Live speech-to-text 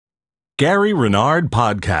Gary Renard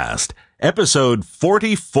Podcast, Episode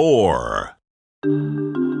 44.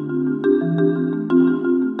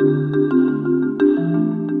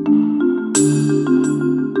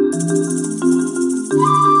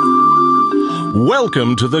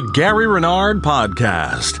 Welcome to the Gary Renard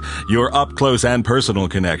Podcast, your up-close and personal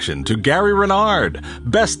connection to Gary Renard,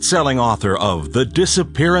 best-selling author of The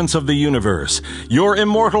Disappearance of the Universe, Your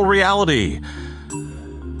Immortal Reality,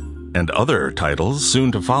 and other titles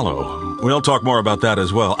soon to follow. We'll talk more about that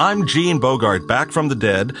as well. I'm Gene Bogart, back from the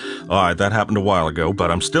dead. All right, that happened a while ago,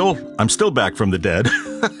 but I'm still back from the dead.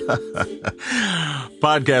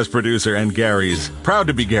 Podcast producer and proud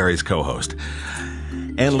to be Gary's co-host.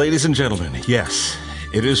 And ladies and gentlemen, yes,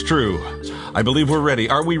 it is true. I believe we're ready.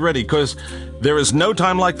 Are we ready? Because there is no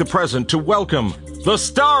time like the present to welcome the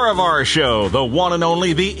star of our show, the one and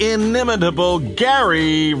only, the inimitable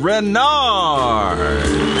Gary Renard.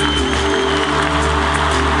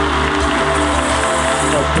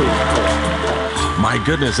 My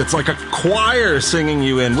goodness, it's like a choir singing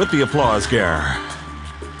you in with the applause, Gary.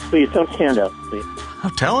 Please, don't stand up, please.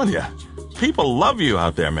 I'm telling you, people love you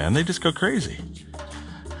out there, man. They just go crazy.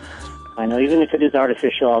 I know, even if it is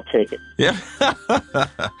artificial, I'll take it. Yeah.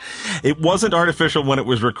 It wasn't artificial when it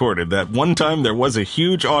was recorded. That one time there was a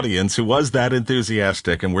huge audience who was that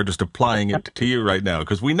enthusiastic, and we're just applying it to you right now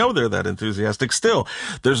because we know they're that enthusiastic. Still,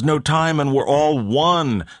 there's no time and we're all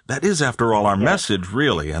one. That is, after all, our message,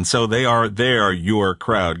 really. And so they are your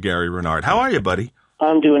crowd, Gary Renard. How are you, buddy?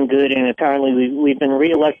 I'm doing good, and apparently we've been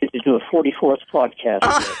reelected to do a 44th podcast.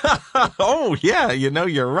 Oh, yeah,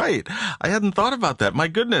 you're right. I hadn't thought about that. My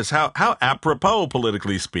goodness, how apropos,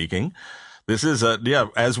 politically speaking. This is,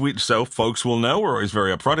 so folks will know, we're always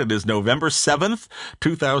very upfront. It is November 7th,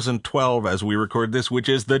 2012, as we record this, which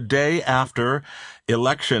is the day after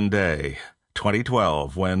Election Day.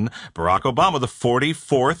 2012, when Barack Obama, the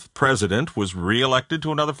 44th president, was reelected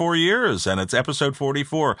to another 4 years, and it's episode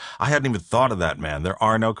 44. I hadn't even thought of that, man. There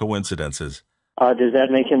are no coincidences. Does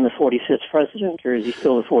that make him the 45th president, or is he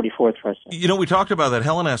still the 44th president? We talked about that.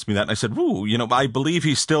 Helen asked me that, and I said, I believe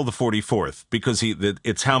he's still the 44th, because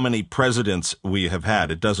it's how many presidents we have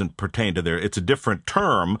had. It doesn't pertain to it's a different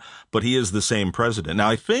term, but he is the same president. Now,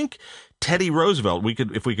 I think Teddy Roosevelt,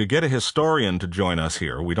 if we could get a historian to join us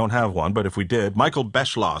here. We don't have one, but if we did, Michael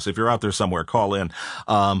Beschloss, if you're out there somewhere, call in.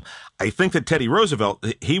 I think that Teddy Roosevelt,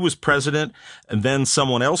 he was president, and then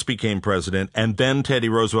someone else became president, and then Teddy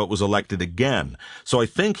Roosevelt was elected again. So I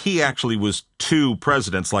think he actually was two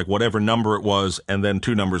presidents, like whatever number it was, and then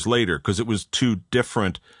two numbers later, because it was two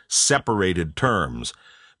different separated terms.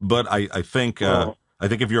 But I think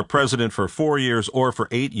if you're president for 4 years or for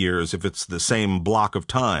 8 years, if it's the same block of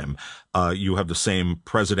time, you have the same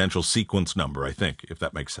presidential sequence number, I think, if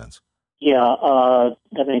that makes sense. Yeah,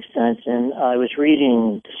 that makes sense. And I was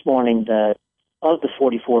reading this morning that of the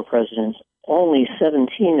 44 presidents, only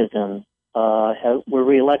 17 of them were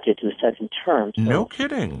reelected to a second term. So, no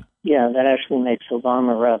kidding. Yeah, that actually makes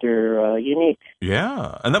Obama rather unique.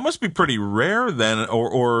 Yeah, and that must be pretty rare then,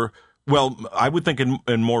 Well, I would think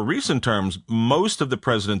in more recent terms, most of the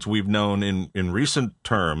presidents we've known in recent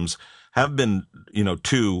terms have been,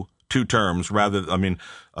 two terms rather.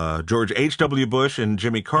 George H.W. Bush and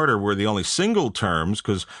Jimmy Carter were the only single terms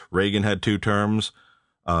because Reagan had 2 terms.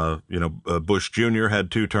 Bush Jr. had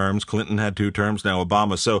 2 terms. Clinton had 2 terms. Now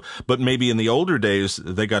Obama. So, but maybe in the older days,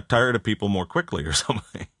 they got tired of people more quickly or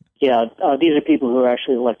something. Yeah, these are people who are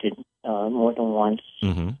actually elected more than once.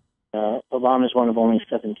 Mm-hmm. Obama's one of only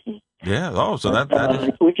 17. Yeah. Oh, so that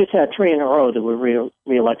is... we just had 3 in a row that were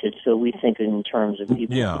reelected, so we think in terms of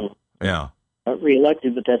people Yeah.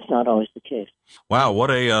 Reelected, but that's not always the case. Wow,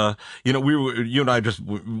 what a you and I just,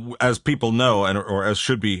 as people know, or as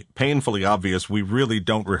should be painfully obvious, we really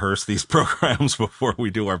don't rehearse these programs before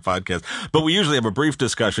we do our podcast. But we usually have a brief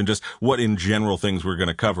discussion, just what in general things we're going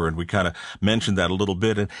to cover, and we kind of mentioned that a little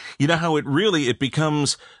bit. And you know how it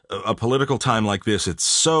becomes a political time like this. It's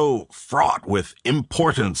so fraught with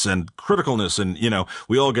importance and criticalness, and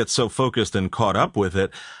we all get so focused and caught up with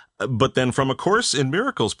it. But then from A Course in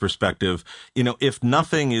Miracles perspective, if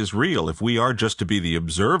nothing is real, if we are just to be the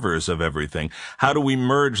observers of everything, how do we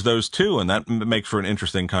merge those two? And that makes for an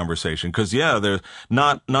interesting conversation. Because, there's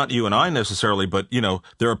not you and I necessarily, but,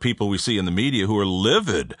 there are people we see in the media who are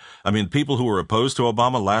livid. People who were opposed to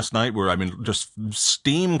Obama last night were, just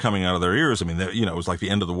steam coming out of their ears. It was like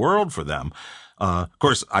the end of the world for them. Of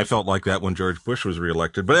course, I felt like that when George Bush was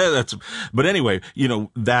reelected, but anyway,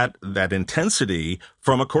 that intensity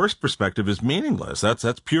from A Course perspective is meaningless.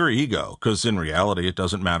 That's pure ego, because in reality, it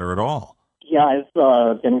doesn't matter at all. Yeah,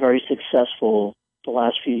 I've been very successful the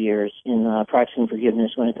last few years in practicing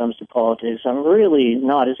forgiveness when it comes to politics. I'm really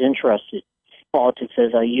not as interested in politics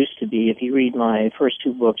as I used to be. If you read my first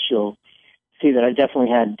two books, you'll see that I definitely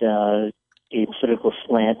had a political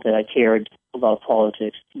slant, that I cared about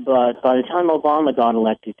politics. But by the time Obama got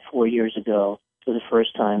elected 4 years ago for the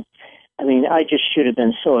first time, I mean, I just should have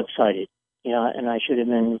been so excited, and I should have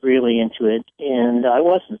been really into it, and I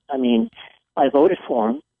wasn't. I mean, I voted for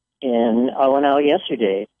him, and I went out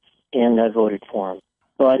yesterday, and I voted for him.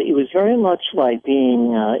 But it was very much like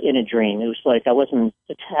being in a dream. It was like I wasn't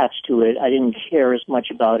attached to it. I didn't care as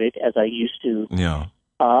much about it as I used to. Yeah.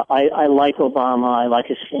 I like Obama. I like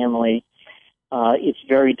his family. It's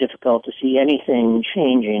very difficult to see anything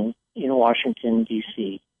changing in Washington,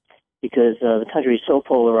 D.C., because the country is so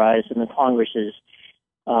polarized, and the Congress is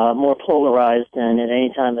more polarized than at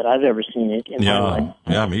any time that I've ever seen it in my life.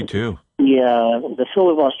 Yeah, me too. The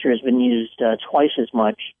filibuster has been used twice as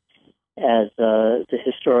much as the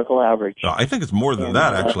historical average. I think it's more than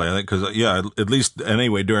that, actually. I think because, at least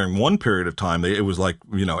anyway, during one period of time, it was like,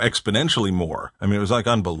 exponentially more. I mean, it was like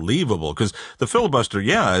unbelievable because the filibuster,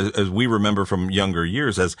 as we remember from younger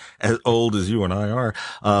years, as old as you and I are,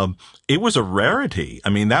 it was a rarity. I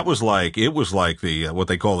mean, it was like the, what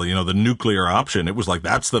they call, the nuclear option. It was like,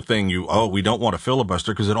 that's the thing we don't want a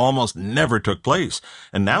filibuster because it almost never took place.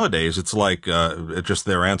 And nowadays it's like, it's just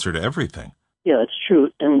their answer to everything. Yeah, it's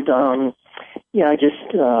true. And, I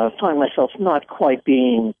just find myself not quite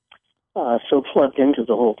being so plugged into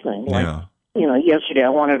the whole thing. Yesterday I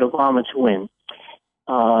wanted Obama to win.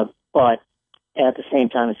 But at the same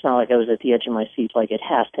time, it's not like I was at the edge of my seat, like it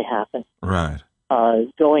has to happen. Right.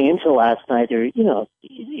 Going into last night,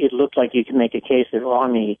 it looked like you could make a case that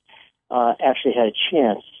Romney actually had a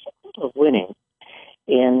chance of winning.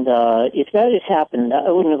 And if that had happened,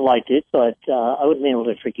 I wouldn't have liked it, but I would have been able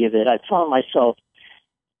to forgive it. I found myself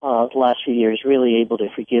the last few years really able to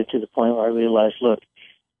forgive to the point where I realized, look,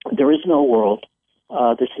 there is no world.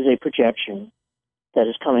 This is a projection that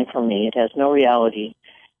is coming from me. It has no reality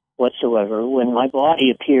whatsoever. When my body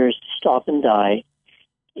appears to stop and die,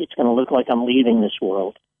 it's going to look like I'm leaving this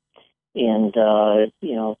world and,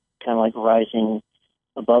 kind of like rising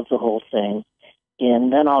above the whole thing.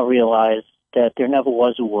 And then I'll realize that there never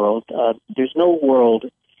was a world. There's no world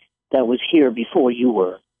that was here before you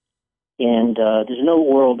were. And there's no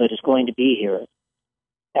world that is going to be here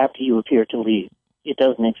after you appear to leave. It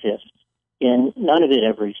doesn't exist. And none of it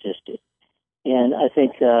ever existed. And I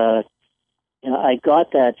think, I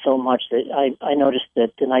got that so much that I noticed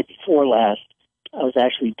that the night before last, I was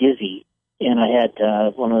actually dizzy. And I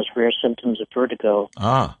had one of those rare symptoms of vertigo.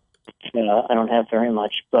 I don't have very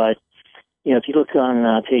much, but if you look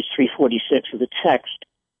on page 346 of the text,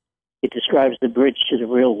 it describes the bridge to the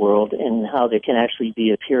real world and how there can actually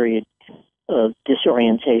be a period of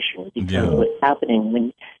disorientation because of what's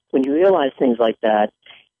happening when you realize things like that,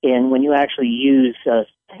 and when you actually use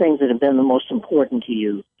things that have been the most important to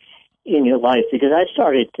you in your life. Because I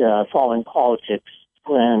started following politics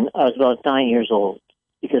when I was about 9 years old,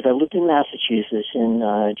 because I lived in Massachusetts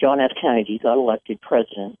and John F. Kennedy got elected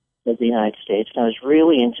president of the United States, and I was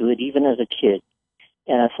really into it even as a kid.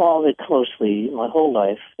 And I followed it closely my whole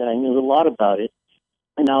life, and I knew a lot about it.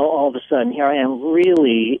 And now all of a sudden, here I am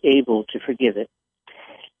really able to forgive it.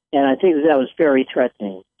 And I think that was very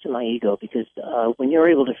threatening to my ego, because when you're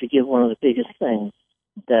able to forgive one of the biggest things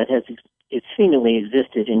that has seemingly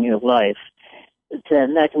existed in your life,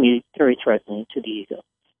 then that can be very threatening to the ego.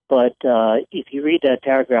 But if you read that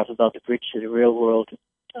paragraph about the bridge to the real world,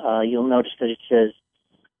 you'll notice that it says,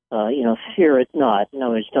 fear it not. In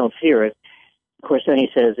other words, don't fear it. Of course, then he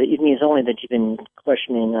says it means only that you've been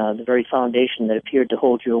questioning the very foundation that appeared to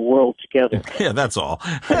hold your world together. Yeah, that's all.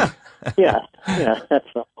 yeah, that's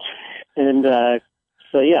all. And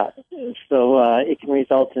so it can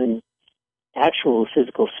result in actual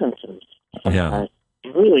physical symptoms. Yeah.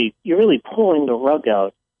 You're really pulling the rug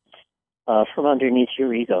out from underneath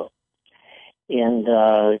your ego. And,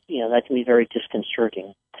 that can be very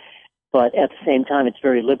disconcerting. But at the same time, it's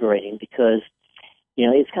very liberating because,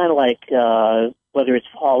 it's kind of like whether it's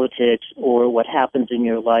politics or what happens in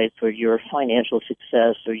your life or your financial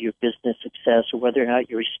success or your business success or whether or not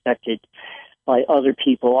you're respected by other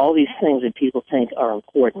people, all these things that people think are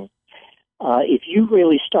important. If you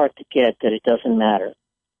really start to get that it doesn't matter,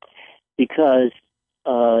 because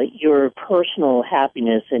your personal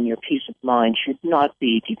happiness and your peace of mind should not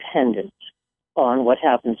be dependent on what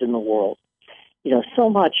happens in the world. So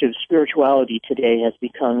much of spirituality today has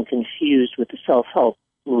become confused with the self-help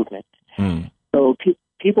movement. So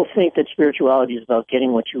people think that spirituality is about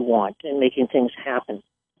getting what you want and making things happen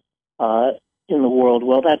in the world.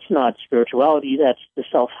 Well, that's not spirituality. That's the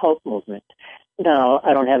self-help movement. Now,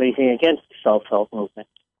 I don't have anything against the self-help movement.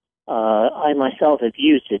 I myself have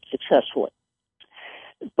used it successfully.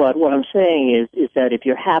 But what I'm saying is that if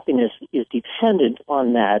your happiness is dependent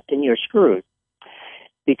on that, then you're screwed.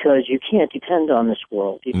 Because you can't depend on this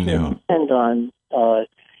world. You can't depend on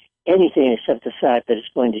anything except the fact that it's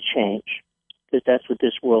going to change. Because that's what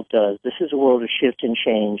this world does. This is a world of shift and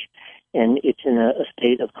change, and it's in a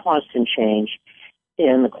state of constant change.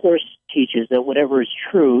 And the Course teaches that whatever is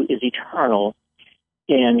true is eternal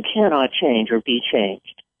and cannot change or be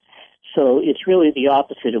changed. So it's really the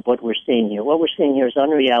opposite of what we're seeing here. What we're seeing here is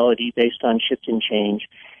unreality based on shift and change,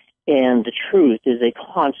 and the truth is a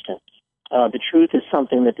constant. The truth is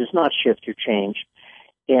something that does not shift or change,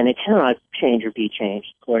 and it cannot change or be changed,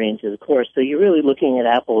 according to the Course. So you're really looking at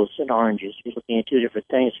apples and oranges. You're looking at two different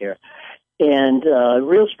things here. And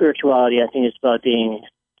real spirituality, I think, is about being,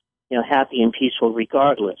 happy and peaceful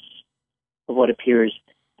regardless of what appears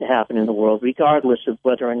to happen in the world, regardless of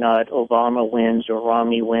whether or not Obama wins or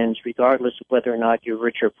Romney wins, regardless of whether or not you're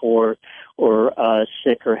rich or poor or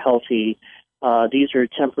sick or healthy. These are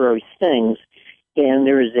temporary things. And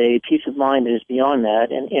there is a peace of mind that is beyond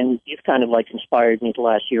that. And you've kind of inspired me the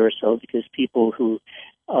last year or so, because people who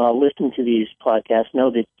listen to these podcasts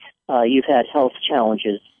know that you've had health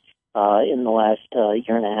challenges in the last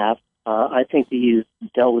year and a half. I think that you've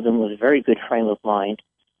dealt with them with a very good frame of mind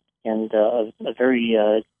and a very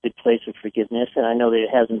good place of forgiveness. And I know that it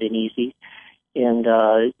hasn't been easy. And,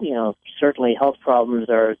 certainly health problems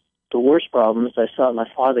are the worst problems. I saw my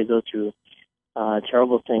father go through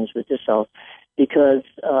terrible things with his health. Because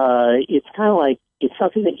it's kind of like it's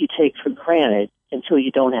something that you take for granted until you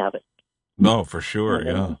don't have it. No, for sure,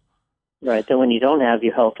 yeah. Right. Then when you don't have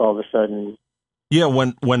your health, all of a sudden. Yeah,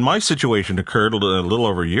 when my situation occurred a little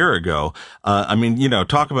over a year ago,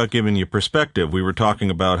 talk about giving you perspective. We were talking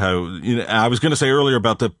about how, I was going to say earlier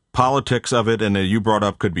about the politics of it, and you brought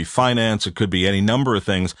up could be finance, it could be any number of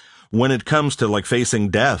things. When it comes to facing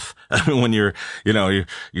death, when you're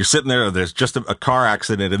sitting there, there's just a car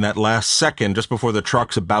accident in that last second, just before the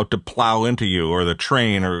truck's about to plow into you, or the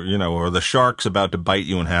train, or the shark's about to bite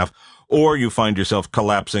you in half, or you find yourself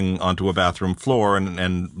collapsing onto a bathroom floor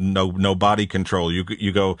and no body control.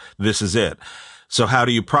 You go, this is it. So how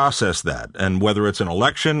do you process that? And whether it's an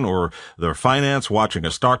election or the finance, watching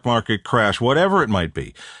a stock market crash, whatever it might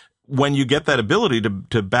be, when you get that ability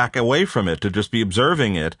to back away from it, to just be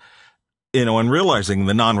observing it, and realizing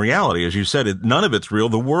the non-reality, as you said, none of it's real.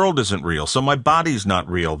 The world isn't real. So my body's not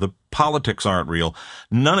real. The politics aren't real.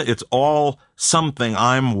 It's all something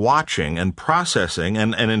I'm watching and processing.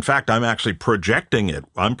 And in fact, I'm actually projecting it.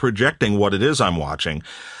 I'm projecting what it is I'm watching.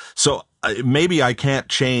 So maybe I can't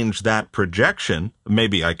change that projection.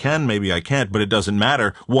 Maybe I can, maybe I can't, but it doesn't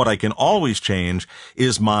matter. What I can always change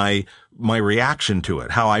is my reaction to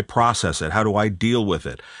it, how I process it. How do I deal with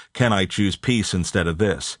it? Can I choose peace instead of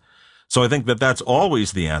this? So I think that's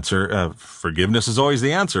always the answer. Forgiveness is always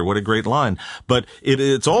the answer. What a great line. But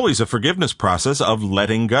it's always a forgiveness process of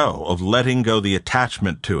letting go the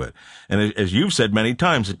attachment to it. And as you've said many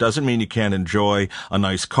times, it doesn't mean you can't enjoy a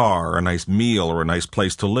nice car or a nice meal or a nice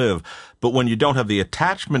place to live. But when you don't have the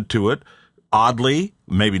attachment to it, oddly,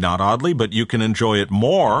 maybe not oddly, but you can enjoy it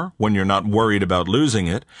more when you're not worried about losing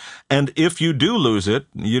it. And if you do lose it,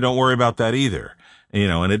 you don't worry about that either.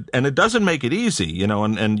 And it doesn't make it easy,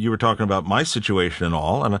 and you were talking about my situation and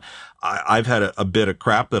all, and I've had a bit of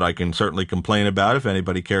crap that I can certainly complain about if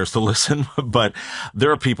anybody cares to listen, but there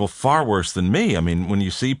are people far worse than me. I mean, when you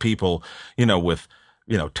see people, with,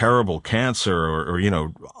 terrible cancer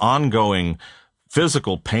or ongoing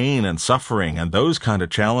physical pain and suffering and those kind of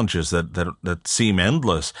challenges that seem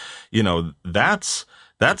endless, that's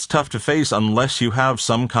tough to face unless you have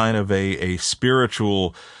some kind of a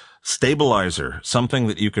spiritual stabilizer, something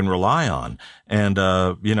that you can rely on. And,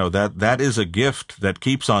 that is a gift that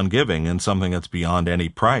keeps on giving and something that's beyond any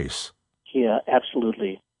price. Yeah,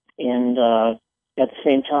 absolutely. And at the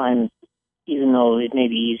same time, even though it may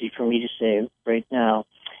be easy for me to say right now,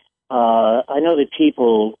 I know that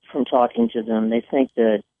people, from talking to them, they think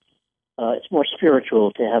that it's more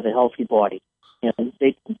spiritual to have a healthy body.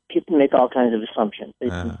 People make all kinds of assumptions.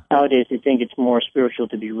 Nowadays, they think it's more spiritual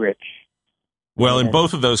to be rich. Well, in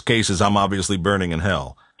both of those cases, I'm obviously burning in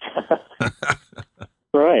hell.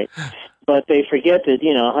 Right. But they forget that,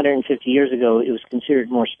 150 years ago, it was considered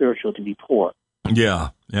more spiritual to be poor.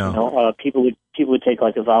 Yeah. People would take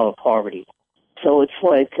a vow of poverty. So it's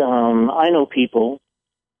I know people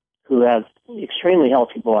who have extremely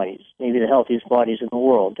healthy bodies, maybe the healthiest bodies in the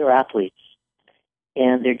world. They're athletes,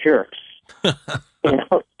 and they're jerks.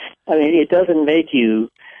 It doesn't make you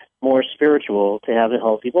more spiritual to have a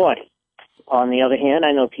healthy body. On the other hand,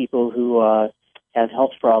 I know people who have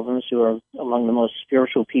health problems who are among the most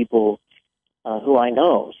spiritual people who I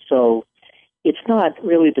know. So it's not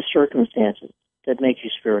really the circumstances that make you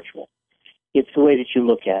spiritual. It's the way that you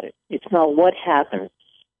look at it. It's not what happens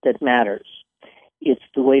that matters. It's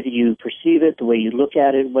the way that you perceive it, the way you look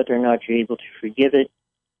at it, whether or not you're able to forgive it.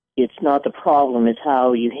 It's not the problem, it's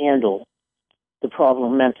how you handle the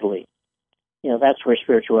problem mentally. That's where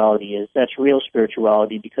spirituality is. That's real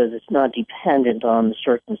spirituality because it's not dependent on the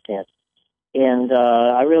circumstances. And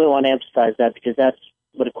I really want to emphasize that because that's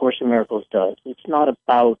what A Course in Miracles does. It's not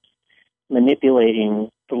about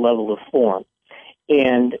manipulating the level of form.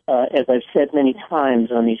 And as I've said many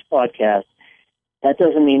times on these podcasts, that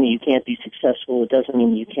doesn't mean that you can't be successful. It doesn't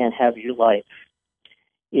mean you can't have your life.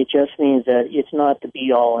 It just means that it's not the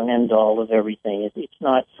be-all and end-all of everything. It's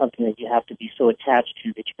not something that you have to be so attached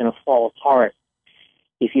to that you're going to fall apart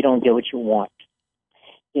if you don't get what you want.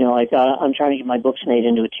 I'm trying to get my books made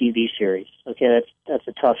into a TV series. Okay, that's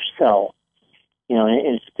a tough sell.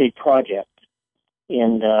 And it's a big project.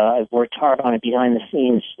 And I've worked hard on it behind the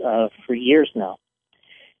scenes for years now.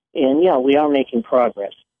 And, yeah, we are making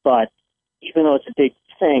progress. But even though it's a big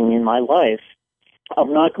thing in my life,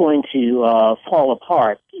 I'm not going to fall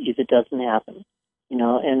apart if it doesn't happen.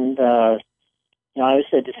 I always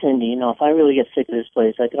said to Cindy, if I really get sick of this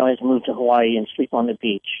place, I can always move to Hawaii and sleep on the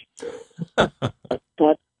beach.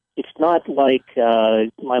 But it's not like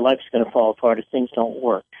my life's going to fall apart if things don't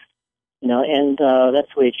work. And that's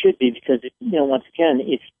the way it should be because, once again,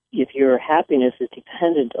 if your happiness is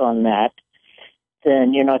dependent on that,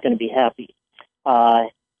 then you're not going to be happy.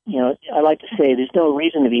 I like to say there's no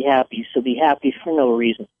reason to be happy, so be happy for no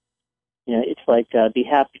reason. It's like be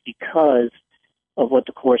happy because of what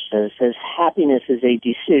the Course says. It says happiness is a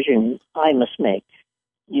decision I must make.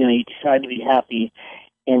 You decide to be happy,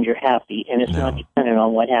 and you're happy, and it's not dependent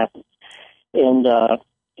on what happens. And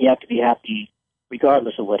you have to be happy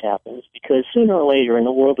regardless of what happens, because sooner or later in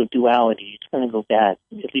the world of duality, it's going to go bad,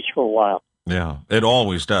 at least for a while. Yeah, it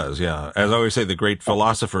always does. Yeah. As I always say, the great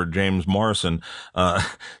philosopher James Morrison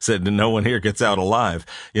said, no one here gets out alive.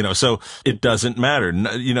 So it doesn't matter.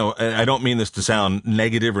 I don't mean this to sound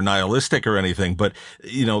negative or nihilistic or anything, but,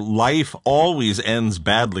 life always ends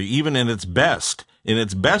badly, even in its best. In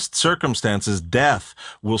its best circumstances, death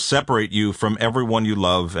will separate you from everyone you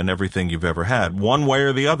love and everything you've ever had. One way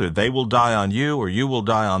or the other, they will die on you or you will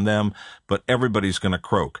die on them, but everybody's going to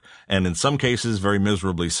croak. And in some cases, very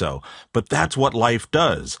miserably so. But that's what life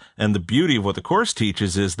does. And the beauty of what the Course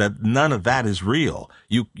teaches is that none of that is real.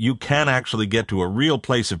 You can actually get to a real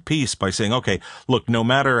place of peace by saying, okay, look, no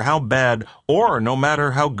matter how bad or no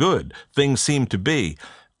matter how good things seem to be,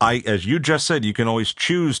 as you just said, you can always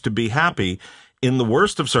choose to be happy in the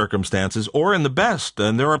worst of circumstances or in the best.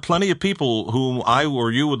 And there are plenty of people whom I or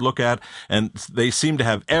you would look at and they seem to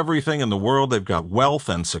have everything in the world. They've got wealth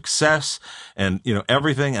and success and,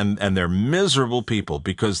 everything. And they're miserable people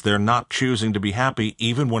because they're not choosing to be happy,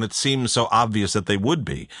 even when it seems so obvious that they would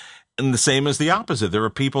be. And the same as the opposite. There are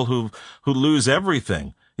people who lose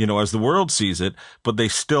everything, as the world sees it, but they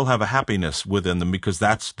still have a happiness within them because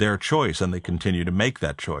that's their choice and they continue to make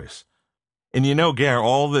that choice. And Gare,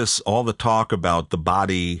 all the talk about the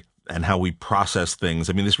body and how we process things,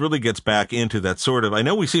 this really gets back into that sort of, I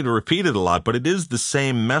know we seem to repeat it a lot, but it is the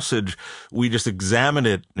same message. We just examine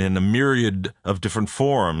it in a myriad of different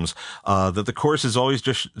forms, that the Course is always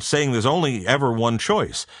just saying there's only ever one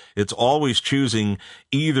choice. It's always choosing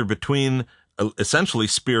either between essentially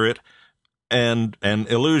spirit and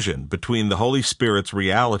illusion, between the Holy Spirit's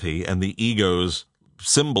reality and the ego's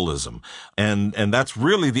symbolism. And that's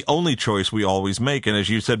really the only choice we always make. And as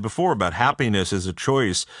you said before about happiness is a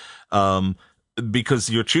choice, because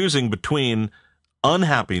you're choosing between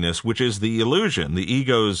unhappiness, which is the illusion, the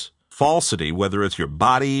ego's falsity, whether it's your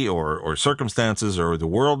body or circumstances or the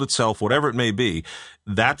world itself, whatever it may be,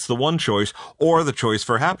 that's the one choice, or the choice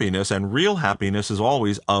for happiness. And real happiness is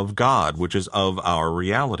always of God, which is of our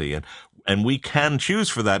reality. And we can choose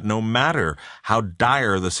for that no matter how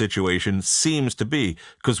dire the situation seems to be,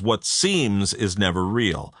 because what seems is never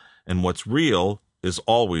real. And what's real is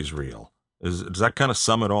always real. Does that kind of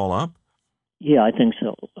sum it all up? Yeah, I think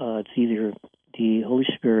so. It's either the Holy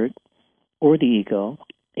Spirit or the ego.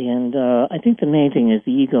 And I think the main thing is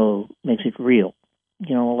the ego makes it real.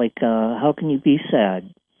 How can you be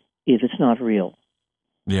sad if it's not real?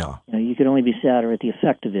 Yeah. You can only be sadder at the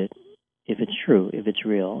effect of it. If it's true, if it's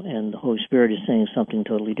real, and the Holy Spirit is saying something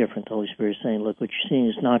totally different. The Holy Spirit is saying, look, what you're seeing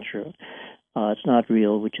is not true. It's not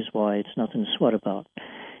real, which is why it's nothing to sweat about.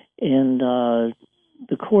 And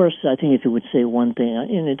the Course, I think if it would say one thing,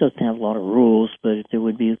 and it doesn't have a lot of rules, but if there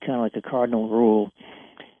would be kind of like a cardinal rule,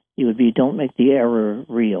 it would be don't make the error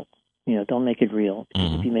real. Don't make it real.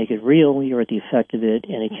 Because if you make it real, you're at the effect of it,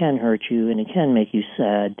 and it can hurt you, and it can make you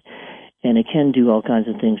sad, and it can do all kinds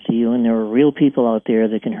of things to you. And there are real people out there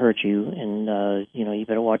that can hurt you, and you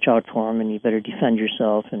better watch out for them, and you better defend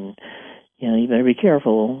yourself, and you better be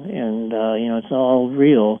careful. And it's all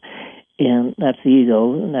real. And that's the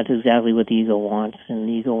ego, and that's exactly what the ego wants. And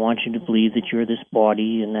the ego wants you to believe that you're this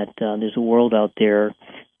body and that there's a world out there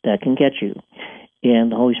that can get you.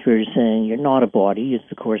 And the Holy Spirit is saying, you're not a body. As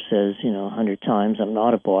the Course says, 100 times, I'm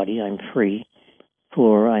not a body, I'm free,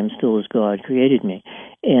 for I'm still as God created me.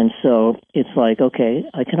 And so it's like, okay,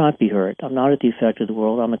 I cannot be hurt. I'm not at the effect of the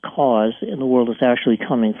world. I'm a cause, and the world is actually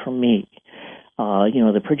coming from me.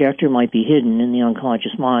 The projector might be hidden in the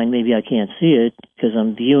unconscious mind. Maybe I can't see it because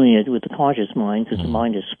I'm viewing it with the conscious mind because the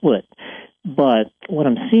mind is split. But what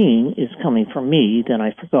I'm seeing is coming from me, then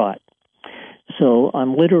I forgot. So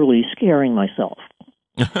I'm literally scaring myself.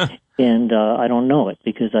 And I don't know it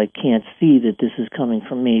because I can't see that this is coming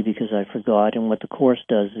from me because I forgot. And what the Course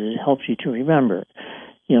does is it helps you to remember.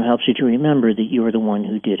 Helps you to remember that you are the one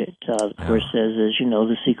who did it. The Course says, as you know,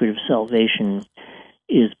 the secret of salvation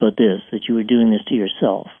is but this, that you are doing this to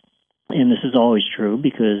yourself. And this is always true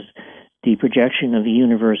because the projection of the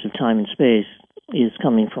universe of time and space is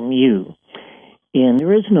coming from you. And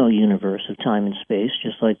there is no universe of time and space,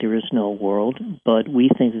 just like there is no world, but we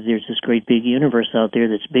think that there's this great big universe out there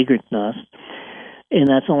that's bigger than us, and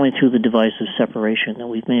that's only through the device of separation that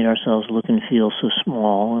we've made ourselves look and feel so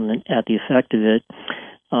small, and at the effect of it,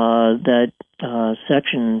 that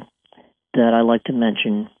section that I like to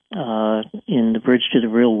mention in the Bridge to the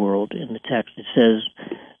Real World in the text, it says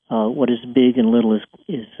what is big and little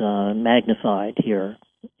is magnified here,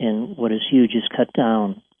 and what is huge is cut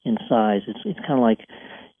down in size. It's kind of like,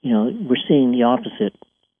 we're seeing the opposite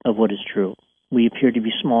of what is true. We appear to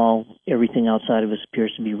be small. Everything outside of us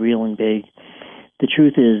appears to be real and big. The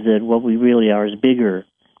truth is that what we really are is bigger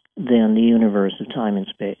than the universe of time and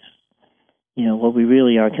space. What we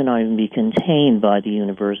really are cannot even be contained by the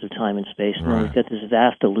universe of time and space. And then we've got this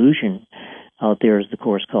vast illusion out there, as the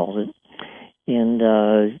Course calls it. And,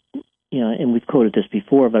 and we've quoted this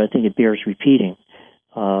before, but I think it bears repeating.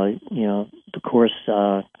 The Course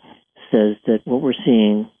says that what we're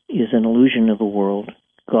seeing is an illusion of a world.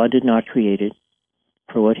 God did not create it.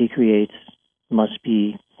 For what he creates must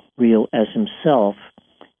be real as himself,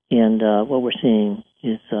 and what we're seeing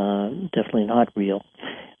is definitely not real.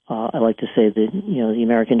 I like to say that, the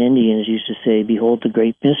American Indians used to say, behold the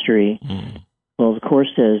great mystery. Well, the Course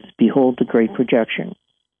says, behold the great projection,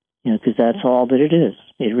 because that's all that it is.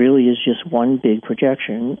 It really is just one big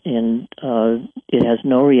projection, and it has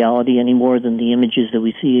no reality any more than the images that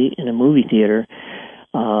we see in a movie theater.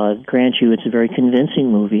 Grant you, it's a very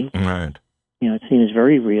convincing movie. Right. It seems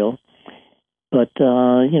very real. But,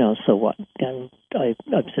 so what? And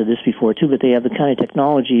I've said this before, too, but they have the kind of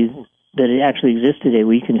technology that it actually exists today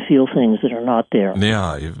where you can feel things that are not there.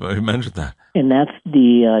 Yeah, you've mentioned that. And that's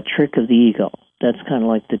the trick of the ego. That's kind of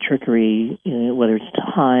like the trickery, whether it's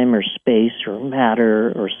time or space or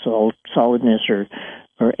matter or solidness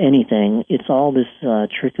or anything. It's all this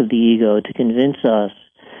trick of the ego to convince us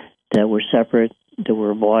that we're separate, that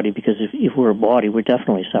we're a body, because if we're a body, we're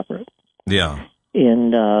definitely separate. Yeah.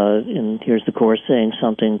 And here's the Course saying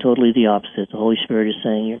something totally the opposite. The Holy Spirit is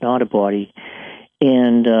saying you're not a body.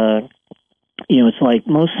 And, it's like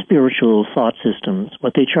most spiritual thought systems,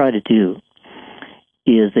 what they try to do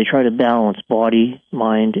is they try to balance body,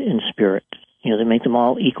 mind, and spirit. They make them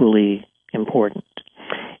all equally important.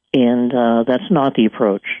 And that's not the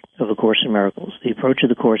approach of A Course in Miracles. The approach of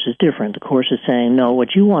the Course is different. The Course is saying, no,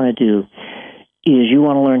 what you want to do is you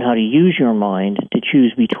want to learn how to use your mind to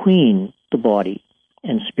choose between the body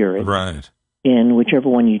and spirit. Right. And whichever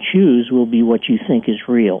one you choose will be what you think is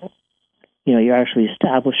real. You're actually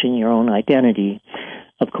establishing your own identity.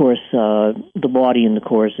 Of course, the body in the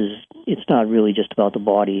Course it's not really just about the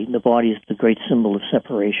body. The body is the great symbol of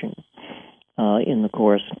separation in the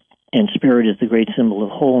Course, and spirit is the great symbol of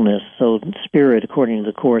wholeness. So spirit, according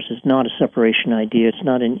to the Course, is not a separation idea. It's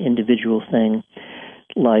not an individual thing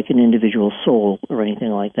like an individual soul or anything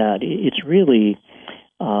like that. It's really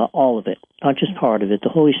all of it, not just part of it. The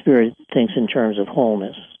Holy Spirit thinks in terms of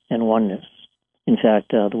wholeness and oneness. In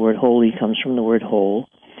fact, the word holy comes from the word whole,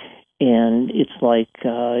 and it's like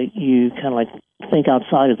you kind of like think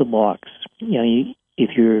outside of the box. If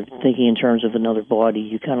you're thinking in terms of another body,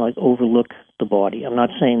 you kind of like overlook the body. I'm not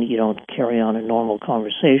saying that you don't carry on a normal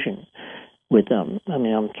conversation with them. I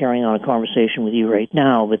mean, I'm carrying on a conversation with you right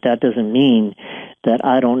now, but that doesn't mean that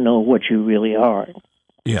I don't know what you really are.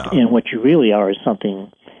 Yeah. And what you really are is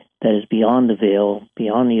something that is beyond the veil,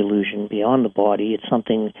 beyond the illusion, beyond the body. It's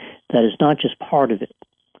something that is not just part of it,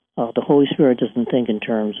 The Holy Spirit doesn't think in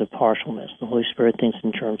terms of partialness. The Holy Spirit thinks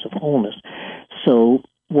in terms of wholeness. So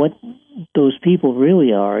what those people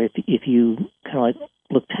really are, if you kind of like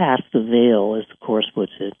look past the veil, as the Course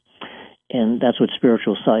puts it, and that's what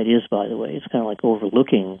spiritual sight is, by the way. It's kind of like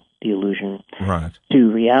overlooking the illusion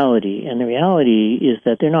to reality. And the reality is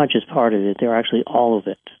that they're not just part of it, they're actually all of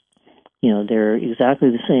it. They're exactly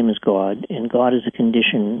the same as God, and God is a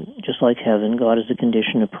condition, just like heaven, God is a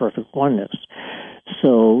condition of perfect oneness.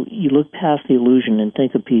 So you look past the illusion and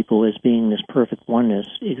think of people as being this perfect oneness,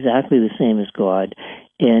 exactly the same as God.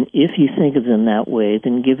 And if you think of them that way,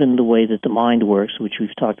 then given the way that the mind works, which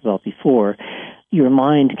we've talked about before, your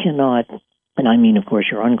mind cannot, and I mean, of course,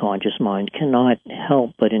 your unconscious mind, cannot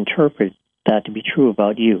help but interpret that to be true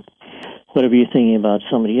about you. Whatever you're thinking about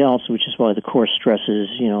somebody else, which is why the Course stresses,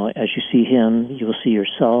 as you see him, you will see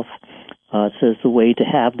yourself. It says the way to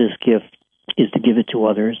have this gift is to give it to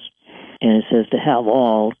others. And it says to have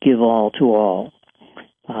all, give all to all.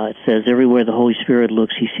 It says everywhere the Holy Spirit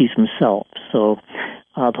looks, he sees himself. So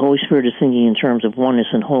the Holy Spirit is thinking in terms of oneness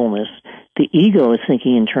and wholeness. The ego is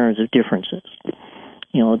thinking in terms of differences.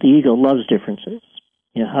 The ego loves differences.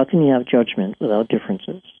 How can you have judgment without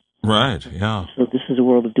differences? Right, yeah. So this is a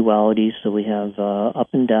world of dualities. So we have up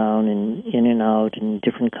and down and in and out and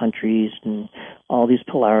different countries and all these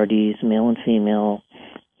polarities, male and female,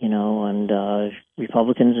 and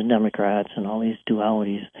Republicans and Democrats and all these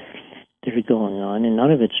dualities that are going on. And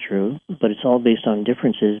none of it's true, but it's all based on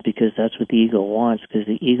differences because that's what the ego wants, because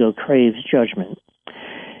the ego craves judgment.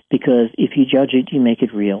 Because if you judge it, you make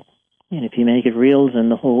it real. And if you make it real, then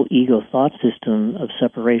the whole ego thought system of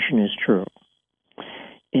separation is true.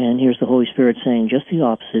 And here's the Holy Spirit saying just the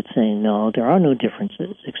opposite, saying, no, there are no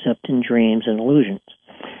differences except in dreams and illusions.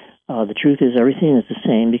 The truth is everything is the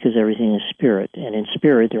same because everything is spirit. And in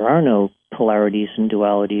spirit, there are no polarities and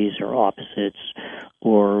dualities or opposites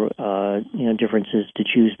or, differences to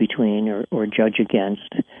choose between or judge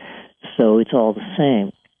against. So it's all the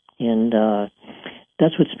same. And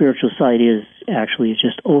that's what spiritual sight is, actually, is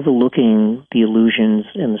just overlooking the illusions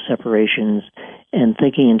and the separations and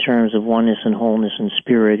thinking in terms of oneness and wholeness and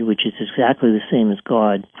spirit, which is exactly the same as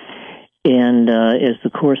God. And as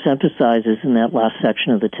the Course emphasizes in that last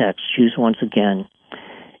section of the text, choose once again,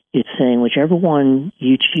 it's saying whichever one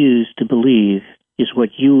you choose to believe is what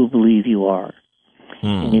you will believe you are.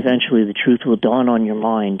 And eventually the truth will dawn on your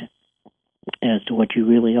mind as to what you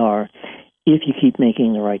really are if you keep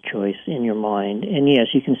making the right choice in your mind. And yes,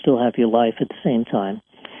 you can still have your life at the same time.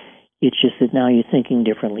 It's just that now you're thinking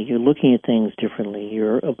differently. You're looking at things differently.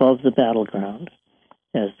 You're above the battleground,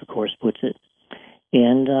 as the Course puts it.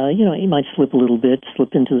 And, you might slip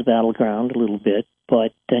into the battleground a little bit,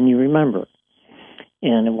 but then you remember.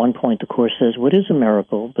 And at one point the Course says, what is a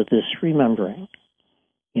miracle but this remembering?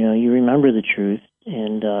 You remember the truth,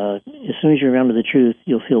 and as soon as you remember the truth,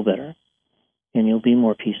 you'll feel better, and you'll be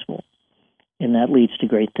more peaceful. And that leads to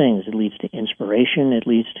great things. It leads to inspiration. It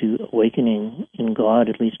leads to awakening in God.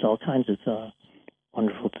 It leads to all kinds of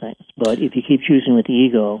wonderful things. But if you keep choosing with the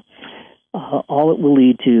ego, all it will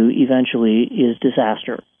lead to eventually is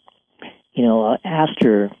disaster.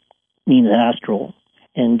 Aster means astral,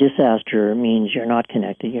 and disaster means you're not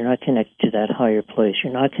connected. You're not connected to that higher place.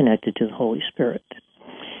 You're not connected to the Holy Spirit.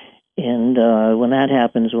 And when that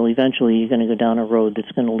happens, well, eventually you're going to go down a road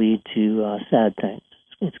that's going to lead to sad things.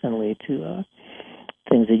 It's going to lead to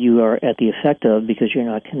things that you are at the effect of because you're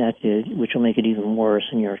not connected, which will make it even worse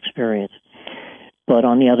in your experience. But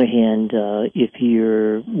on the other hand, if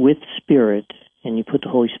you're with Spirit and you put the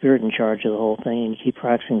Holy Spirit in charge of the whole thing and you keep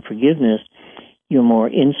practicing forgiveness, you're more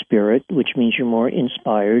in spirit, which means you're more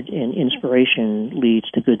inspired, and inspiration leads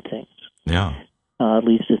to good things. Yeah. It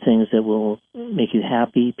leads to things that will make you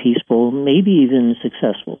happy, peaceful, maybe even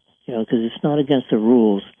successful, because it's not against the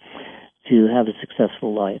rules to have a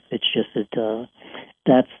successful life. It's just that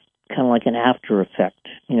that's kind of like an after effect.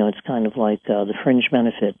 It's kind of like the fringe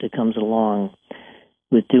benefit that comes along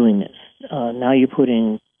with doing this. Now you're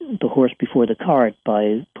putting the horse before the cart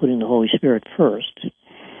by putting the Holy Spirit first.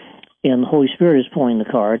 And the Holy Spirit is pulling the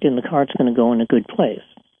cart, and the cart's going to go in a good place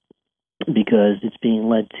because it's being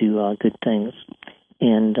led to good things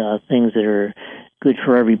and things that are good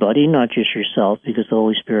for everybody, not just yourself, because the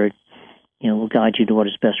Holy Spirit will guide you to what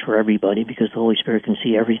is best for everybody because the Holy Spirit can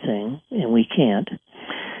see everything, and we can't.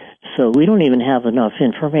 So we don't even have enough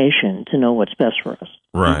information to know what's best for us.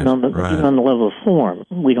 Right, even on the level of form,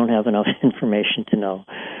 we don't have enough information to know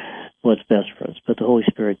what's best for us, but the Holy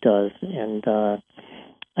Spirit does. And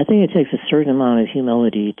I think it takes a certain amount of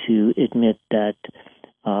humility to admit that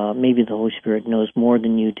maybe the Holy Spirit knows more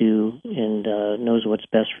than you do and knows what's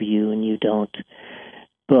best for you and you don't.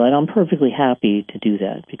 But I'm perfectly happy to do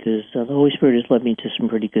that because the Holy Spirit has led me to some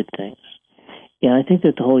pretty good things. And I think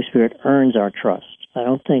that the Holy Spirit earns our trust. I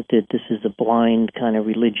don't think that this is a blind kind of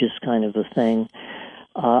religious kind of a thing.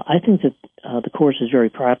 I think that the Course is very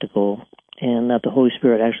practical and that the Holy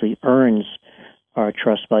Spirit actually earns our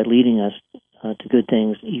trust by leading us to good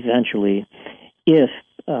things eventually. If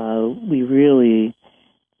we really,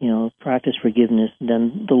 practice forgiveness,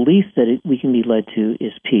 then the least that we can be led to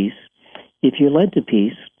is peace. If you're led to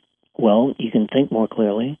peace, well, you can think more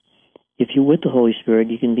clearly. If you're with the Holy Spirit,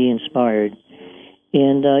 you can be inspired.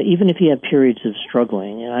 And even if you have periods of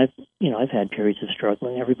struggling, and I've had periods of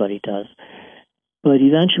struggling, everybody does, but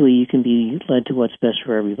eventually you can be led to what's best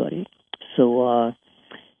for everybody. So,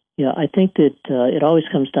 I think that it always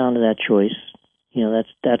comes down to that choice.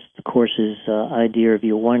 That's the Course's idea of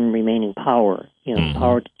your one remaining power. The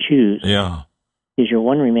power to choose is your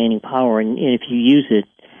one remaining power, and if you use it,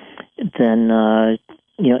 then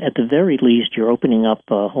at the very least, you're opening up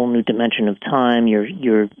a whole new dimension of time.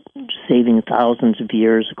 You're saving thousands of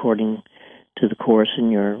years, according to the Course,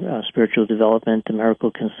 in your spiritual development. The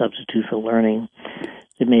miracle can substitute for learning.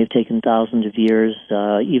 It may have taken thousands of years.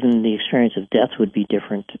 Even the experience of death would be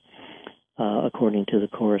different, according to the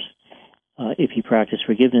Course, if you practice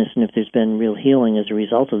forgiveness. And if there's been real healing as a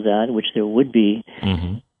result of that, which there would be,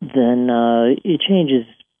 then it changes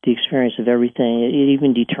the experience of everything. It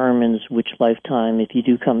even determines which lifetime, if you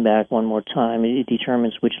do come back one more time, it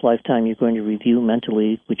determines which lifetime you're going to review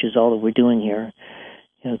mentally, which is all that we're doing here.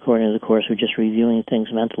 According to the Course, we're just reviewing things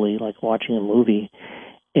mentally, like watching a movie.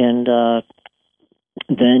 And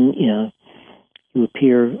then, you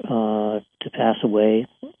appear to pass away.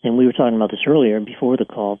 And we were talking about this earlier, before the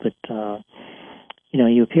call, but,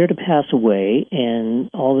 you appear to pass away, and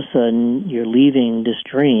all of a sudden you're leaving this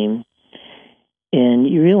dream, and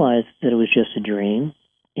you realize that it was just a dream,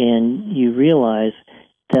 and you realize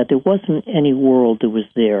that there wasn't any world that was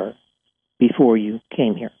there before you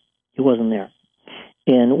came here. It wasn't there.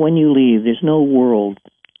 And when you leave, there's no world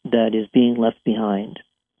that is being left behind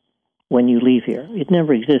when you leave here. It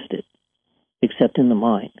never existed, except in the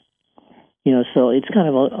mind. So it's kind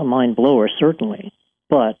of a mind blower, certainly.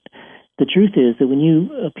 But the truth is that when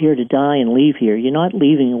you appear to die and leave here, you're not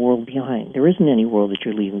leaving a world behind. There isn't any world that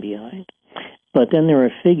you're leaving behind. But then there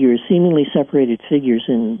are figures, seemingly separated figures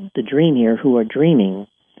in the dream here, who are dreaming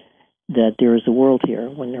that there is a world here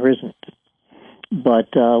when there isn't. But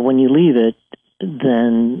when you leave it,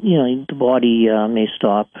 then, the body may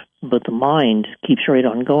stop, but the mind keeps right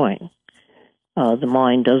on going. The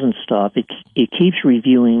mind doesn't stop. It keeps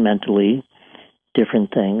reviewing mentally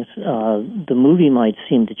different things. The movie might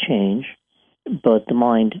seem to change, but the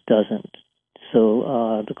mind doesn't.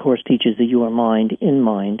 So the Course teaches that you are mind in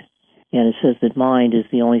mind, and it says that mind is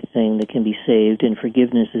the only thing that can be saved, and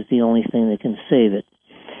forgiveness is the only thing that can save it.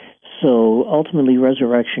 So ultimately,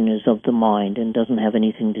 resurrection is of the mind and doesn't have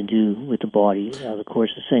anything to do with the body. The Course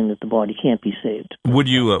is saying that the body can't be saved. Would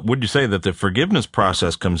you say that the forgiveness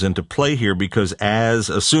process comes into play here? Because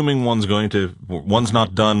assuming one's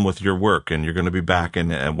not done with your work and you're going to be back,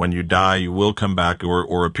 and when you die, you will come back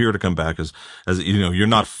or appear to come back as you're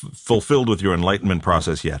not fulfilled with your enlightenment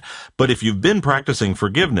process yet. But if you've been practicing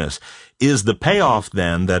forgiveness, is the payoff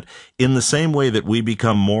then that in the same way that we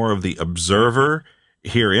become more of the observer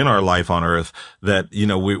here in our life on earth, that,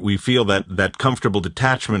 we feel that comfortable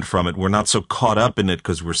detachment from it. We're not so caught up in it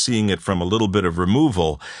because we're seeing it from a little bit of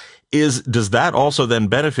removal. Does that also then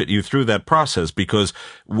benefit you through that process? Because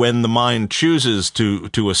when the mind chooses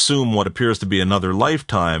to assume what appears to be another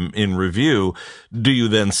lifetime in review, do you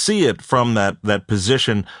then see it from that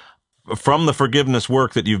position, from the forgiveness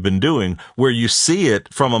work that you've been doing, where you see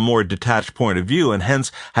it from a more detached point of view and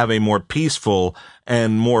hence have a more peaceful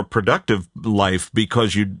and more productive life,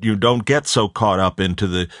 because you don't get so caught up into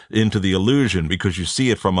the illusion, because you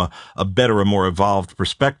see it from a better, a more evolved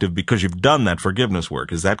perspective, because you've done that forgiveness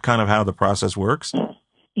work? Is that kind of how the process works?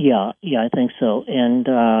 Yeah, I think so. And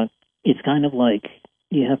it's kind of like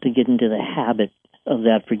you have to get into the habit of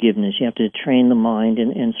that forgiveness. You have to train the mind,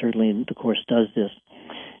 and certainly the Course does this.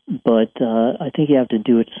 But I think you have to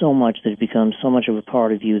do it so much that it becomes so much of a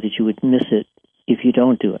part of you that you would miss it if you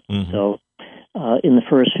don't do it. Mm-hmm. So in the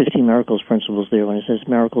first 15 miracles principles there, when it says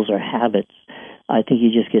miracles are habits, I think you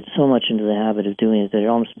just get so much into the habit of doing it that it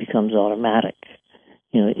almost becomes automatic.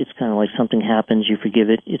 It's kind of like something happens, you forgive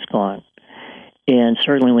it, it's gone. And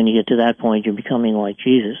certainly when you get to that point, you're becoming like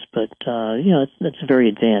Jesus. But, that's a very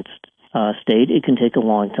advanced state. It can take a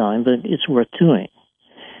long time, but it's worth doing.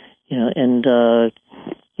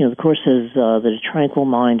 The Course says that a tranquil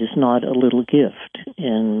mind is not a little gift.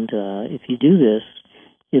 And if you do this,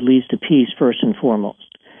 it leads to peace first and foremost.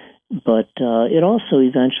 But it also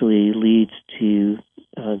eventually leads to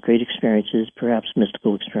great experiences, perhaps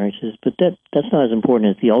mystical experiences, but that's not as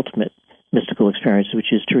important as the ultimate mystical experience,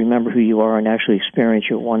 which is to remember who you are and actually experience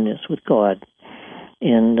your oneness with God.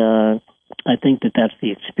 And I think that that's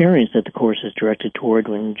the experience that the Course is directed toward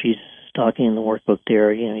when Jesus is talking in the workbook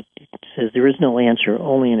there. It says, there is no answer,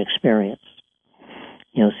 only an experience.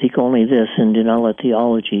 Seek only this and do not let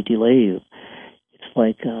theology delay you. It's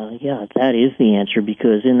like, that is the answer,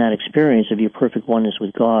 because in that experience of your perfect oneness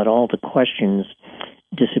with God, all the questions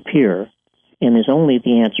disappear, and there's only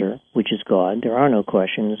the answer, which is God. There are no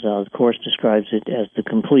questions. The Course describes it as the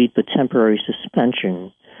complete but temporary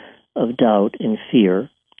suspension of doubt and fear.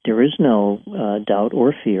 There is no doubt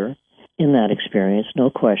or fear in that experience, no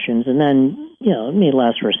questions. And then, it may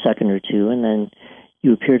last for a second or two, and then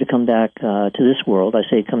you appear to come back to this world. I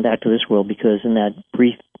say come back to this world because in that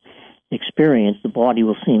brief experience, the body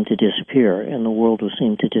will seem to disappear, and the world will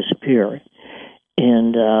seem to disappear.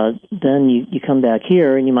 And then you come back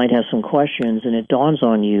here, and you might have some questions, and it dawns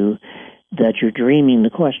on you that you're dreaming the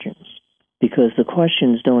questions, because the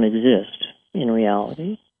questions don't exist in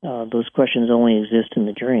reality. Those questions only exist in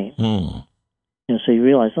the dream. So you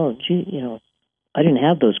realize, I didn't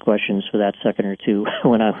have those questions for that second or two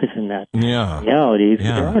when I was in that reality.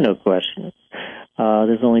 There are no questions.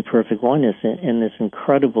 There's only perfect oneness and this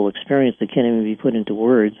incredible experience that can't even be put into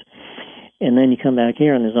words. And then you come back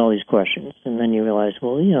here and there's all these questions. And then you realize,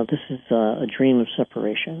 this is a dream of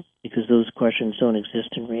separation, because those questions don't exist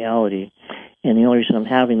in reality. And the only reason I'm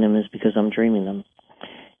having them is because I'm dreaming them.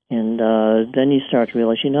 And then you start to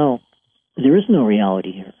realize, there is no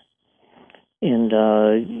reality here. And,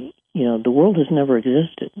 the world has never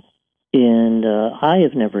existed. And I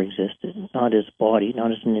have never existed, not as a body,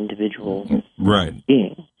 not as an individual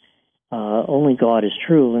being. Only God is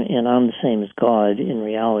true, and I'm the same as God in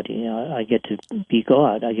reality. I get to be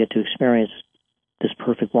God. I get to experience this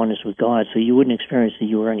perfect oneness with God, so you wouldn't experience that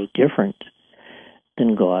you were any different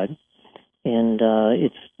than God. And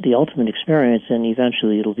it's the ultimate experience, and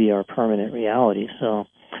eventually it'll be our permanent reality. So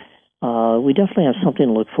we definitely have something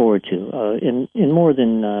to look forward to, in more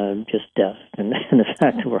than just death and the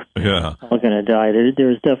fact that we're all going to die.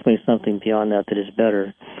 There's definitely something beyond that is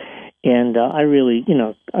better. And I really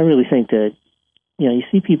think that, you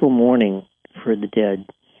see people mourning for the dead,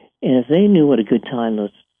 and if they knew what a good time those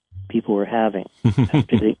people were having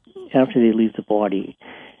after they leave the body,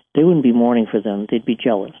 they wouldn't be mourning for them. They'd be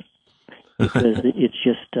jealous, because it's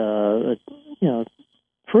just,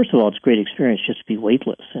 first of all, it's a great experience just to be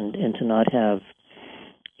weightless and to not have,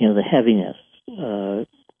 the heaviness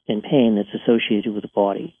and pain that's associated with the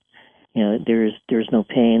body. There's no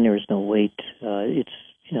pain, there's no weight. It's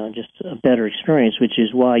just a better experience, which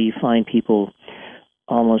is why you find people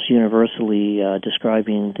almost universally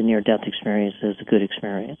describing the near-death experience as a good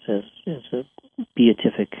experience, as a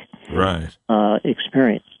beatific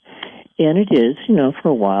experience. And it is, for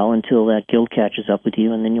a while, until that guilt catches up with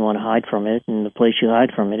you, and then you want to hide from it, and the place you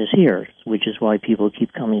hide from it is here, which is why people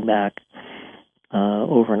keep coming back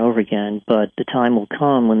over and over again. But the time will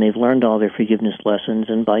come when they've learned all their forgiveness lessons,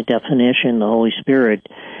 and by definition, the Holy Spirit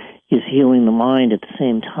is healing the mind at the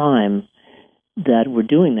same time that we're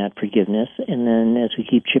doing that forgiveness. And then as we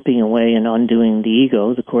keep chipping away and undoing the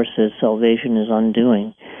ego, the Course says salvation is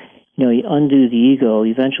undoing. You undo the ego,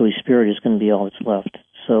 eventually spirit is going to be all that's left.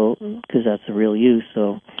 So, because that's the real you.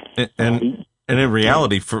 So, and in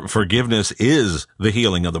reality, forgiveness is the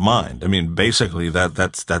healing of the mind. I mean, basically,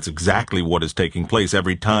 that's exactly what is taking place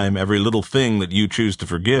every time. Every little thing that you choose to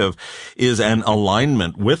forgive is an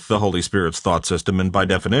alignment with the Holy Spirit's thought system, and by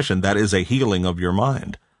definition, that is a healing of your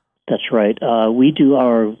mind. That's right. We do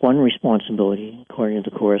our one responsibility, according to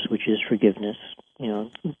the Course, which is forgiveness.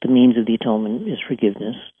 The means of the atonement is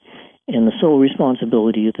forgiveness. And the sole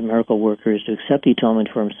responsibility of the miracle worker is to accept the atonement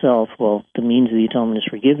for himself. Well, the means of the atonement is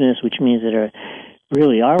forgiveness, which means that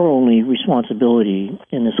really our only responsibility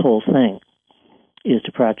in this whole thing is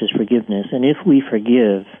to practice forgiveness. And if we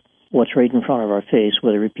forgive what's right in front of our face,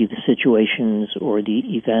 whether it be the situations or the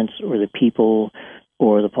events or the people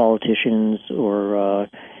or the politicians or,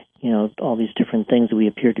 all these different things that we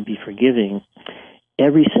appear to be forgiving,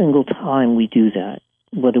 every single time we do that,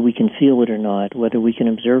 whether we can feel it or not, whether we can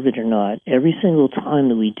observe it or not, every single time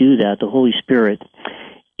that we do that, the Holy Spirit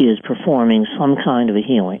is performing some kind of a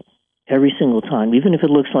healing. Every single time, even if it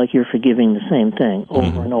looks like you're forgiving the same thing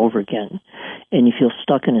over and over again, and you feel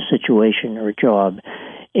stuck in a situation or a job,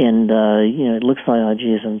 and it looks like, oh,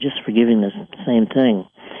 geez, I'm just forgiving this same thing.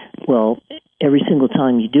 Well, every single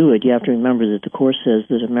time you do it, you have to remember that the Course says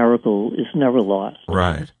that a miracle is never lost.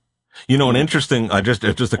 Right. You know, it just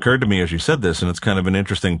occurred to me as you said this, and it's kind of an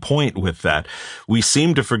interesting point with that. We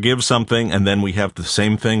seem to forgive something, and then we have the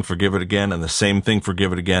same thing, forgive it again, and the same thing,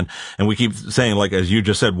 forgive it again. And we keep saying, like, as you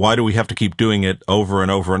just said, why do we have to keep doing it over and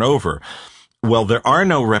over and over? Well, there are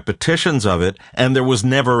no repetitions of it, and there was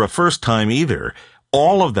never a first time either.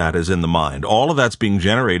 All of that is in the mind. All of that's being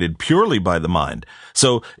generated purely by the mind.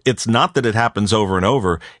 So it's not that it happens over and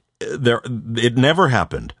over. It never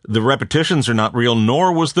happened. The repetitions are not real,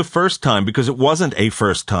 nor was the first time, because it wasn't a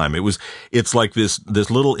first time. It's like this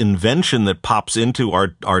little invention that pops into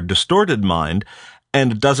our distorted mind.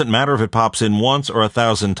 And it doesn't matter if it pops in once or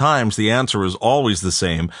 1,000 times. The answer is always the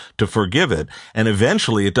same, to forgive it. And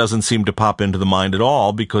eventually it doesn't seem to pop into the mind at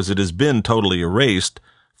all, because it has been totally erased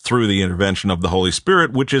through the intervention of the Holy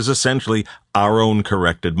Spirit, which is essentially our own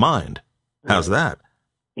corrected mind. How's that?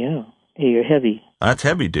 Yeah. Hey, you're heavy. That's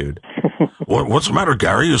heavy, dude. What's the matter,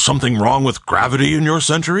 Gary? Is something wrong with gravity in your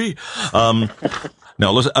century?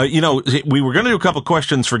 No, listen, we were going to do a couple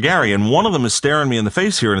questions for Gary, and one of them is staring me in the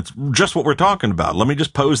face here, and it's just what we're talking about. Let me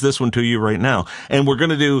just pose this one to you right now. And we're going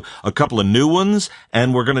to do a couple of new ones,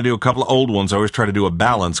 and we're going to do a couple of old ones. I always try to do a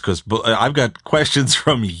balance, because I've got questions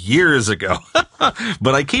from years ago,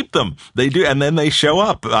 but I keep them. They do, and then they show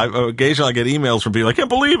up. Occasionally I get emails from people, I can't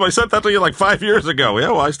believe I sent that to you like 5 years ago. Yeah,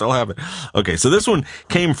 well, I still have it. Okay, so this one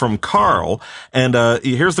came from Carl, and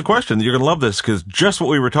here's the question. You're going to love this, because just what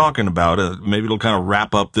we were talking about, maybe it'll kind of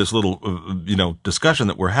wrap up this little, discussion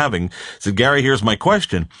that we're having. So, Gary, here's my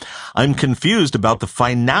question. I'm confused about the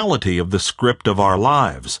finality of the script of our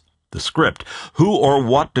lives. The script. Who or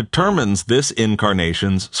what determines this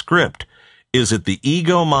incarnation's script? Is it the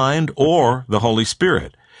ego mind or the Holy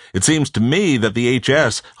Spirit? It seems to me that the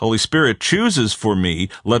HS, Holy Spirit, chooses for me,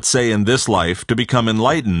 let's say in this life, to become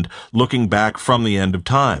enlightened, looking back from the end of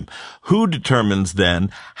time. Who determines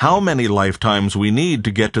then how many lifetimes we need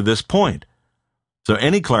to get to this point? So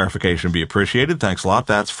any clarification would be appreciated. Thanks a lot.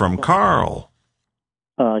 That's from Carl.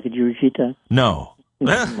 Could you repeat that? No.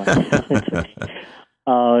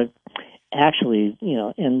 Actually,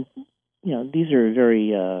 these are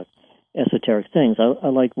very esoteric things. I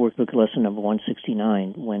like workbook lesson number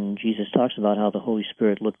 169 when Jesus talks about how the Holy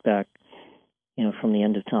Spirit looked back, from the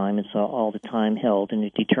end of time and saw all the time held, and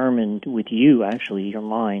it determined with you, actually, your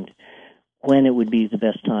mind, when it would be the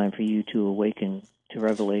best time for you to awaken to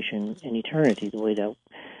revelation and eternity, the way that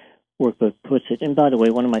workbook puts it. And by the way,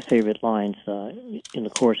 one of my favorite lines in the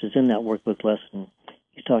course is in that workbook lesson.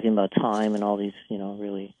 He's talking about time and all these,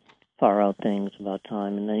 really far out things about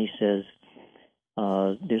time. And then he says,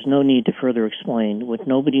 there's no need to further explain what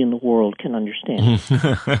nobody in the world can understand.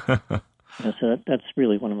 So that's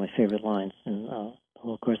really one of my favorite lines. And,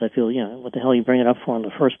 of course, I feel, what the hell are you bringing it up for in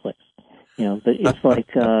the first place? But it's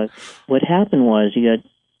like what happened was you got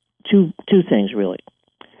two things, really.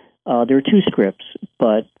 There are two scripts,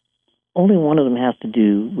 but only one of them has to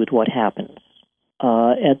do with what happens.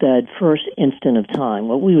 At that first instant of time,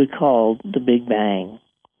 what we would call the Big Bang,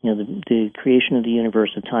 the creation of the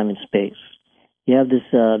universe of time and space. You have this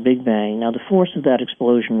Big Bang. Now, the force of that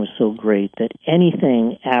explosion was so great that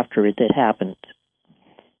anything after it that happened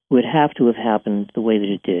would have to have happened the way that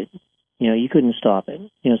it did. You couldn't stop it.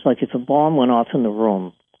 It's like if a bomb went off in the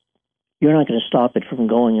room, you're not going to stop it from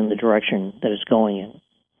going in the direction that it's going in.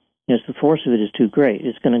 The force of it is too great.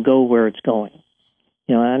 It's going to go where it's going.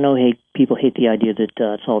 I know people hate the idea that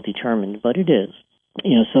it's all determined, but it is.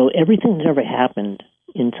 So everything that ever happened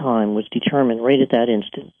in time was determined right at that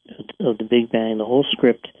instant of the Big Bang. The whole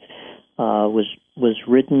script was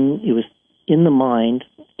written. It was in the mind,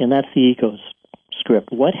 and that's the ego's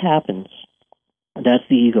script. What happens? That's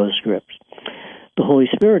the ego's script. The Holy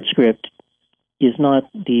Spirit script is not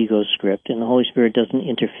the ego's script, and the Holy Spirit doesn't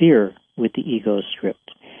interfere with the ego's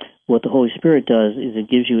script. What the Holy Spirit does is it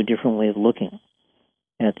gives you a different way of looking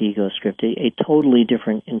at the ego script, a totally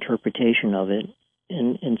different interpretation of it.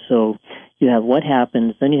 And so you have what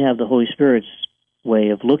happens, then you have the Holy Spirit's way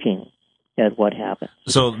of looking at what happens.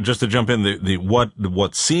 So just to jump in, the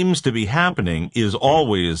what seems to be happening is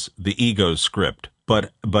always the ego's script,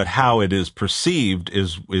 but how it is perceived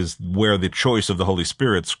is where the choice of the Holy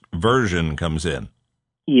Spirit's version comes in.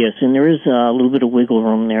 Yes, and there is a little bit of wiggle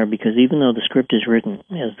room there, because even though the script is written,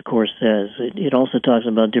 as the Course says, it also talks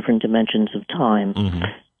about different dimensions of time. Mm-hmm.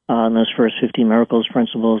 In those first 50 miracles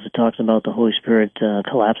principles, it talks about the Holy Spirit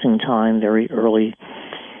collapsing time very early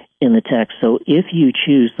in the text. So if you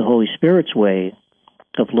choose the Holy Spirit's way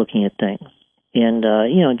of looking at things, and,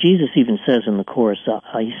 Jesus even says in the Course,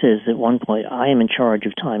 he says at one point, I am in charge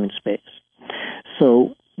of time and space.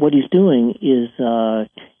 So what he's doing is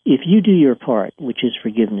if you do your part, which is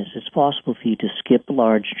forgiveness, it's possible for you to skip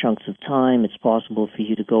large chunks of time. It's possible for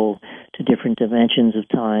you to go to different dimensions of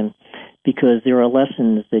time, because there are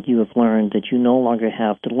lessons that you have learned that you no longer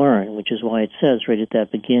have to learn, which is why it says right at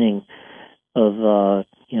that beginning of the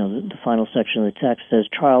final section of the text says,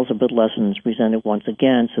 trials are but lessons presented once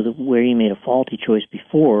again, so that where you made a faulty choice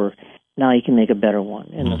before, now you can make a better one,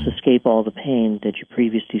 and thus escape all the pain that your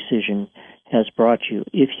previous decision has brought you.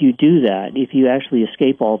 If you do that, if you actually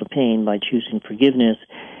escape all the pain by choosing forgiveness,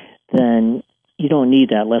 then you don't need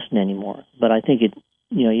that lesson anymore. But I think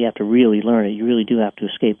you have to really learn it. You really do have to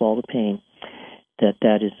escape all the pain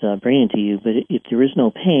that is bringing to you. But if there is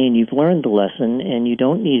no pain, you've learned the lesson, and you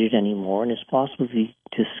don't need it anymore, and it's possible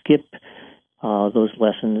to skip those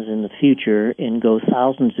lessons in the future and go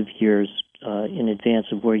thousands of years in advance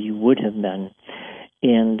of where you would have been.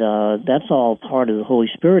 And that's all part of the Holy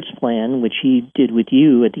Spirit's plan, which He did with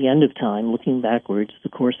you at the end of time, looking backwards. The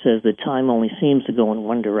Course says that time only seems to go in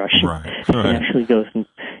one direction. Right. It actually goes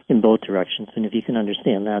in both directions. And if you can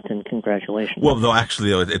understand that, then congratulations. Well, though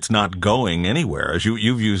actually it's not going anywhere. As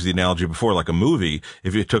you've used the analogy before, like a movie.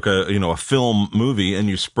 If you took a film movie and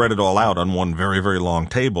you spread it all out on one very, very long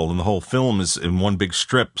table, and the whole film is in one big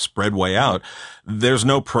strip spread way out, there's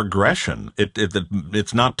no progression.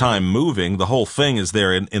 It's not time moving. The whole thing is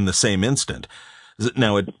there in the same instant.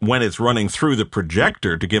 Now, when it's running through the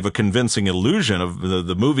projector to give a convincing illusion of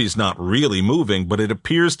the movie's not really moving, but it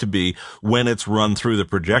appears to be when it's run through the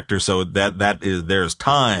projector, so there's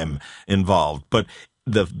time involved. But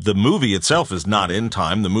the movie itself is not in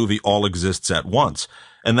time. The movie all exists at once.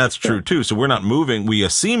 And that's true, too. So we're not moving. We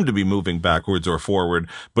seem to be moving backwards or forward,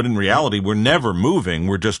 but in reality, we're never moving.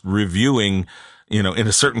 We're just reviewing, in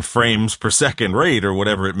a certain frames per second rate or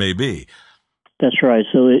whatever it may be. That's right.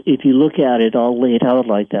 So if you look at it all laid out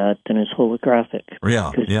like that, then it's holographic.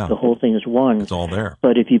 Yeah. The whole thing is one. It's all there.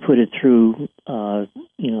 But if you put it through,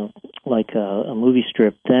 like a movie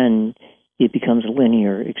strip, then it becomes a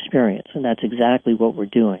linear experience. And that's exactly what we're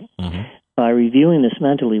doing. Mm-hmm. By reviewing this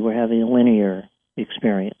mentally, we're having a linear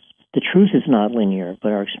experience. The truth is not linear,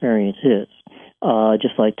 but our experience is.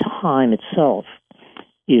 Just like time itself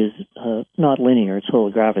is not linear, it's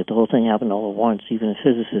holographic. The whole thing happened all at once. Even a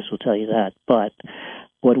physicist will tell you that. But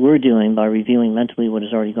what we're doing by reviewing mentally what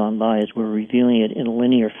has already gone by is we're reviewing it in a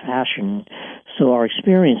linear fashion, so our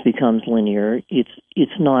experience becomes linear.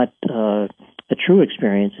 It's not a true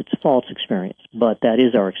experience, it's a false experience, but that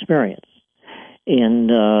is our experience.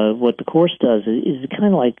 And what the Course does is it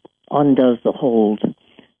kind of like undoes the hold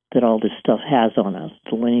that all this stuff has on us,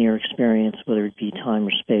 the linear experience, whether it be time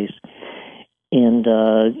or space. And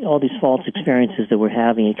all these false experiences that we're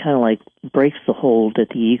having, it kind of like breaks the hold that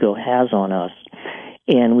the ego has on us.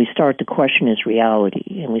 And we start to question its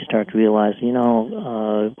reality, and we start to realize,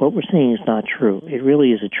 what we're seeing is not true. It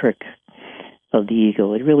really is a trick of the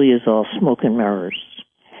ego. It really is all smoke and mirrors.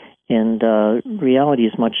 And reality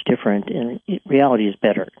is much different, and reality is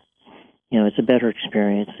better. It's a better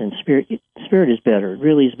experience, and spirit is better. It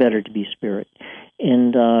really is better to be spirit.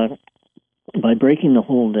 And by breaking the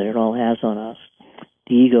hold that it all has on us,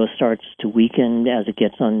 the ego starts to weaken as it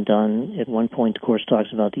gets undone. At one point, the Course talks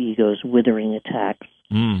about the ego's withering attacks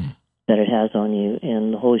that it has on you,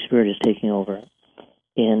 and the Holy Spirit is taking over.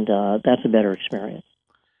 And that's a better experience.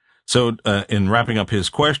 So in wrapping up his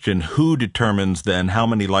question, who determines then how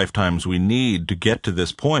many lifetimes we need to get to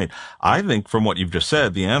this point? I think from what you've just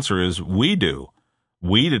said, the answer is we do.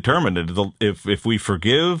 We determine it. If we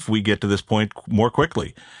forgive, we get to this point more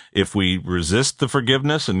quickly. If we resist the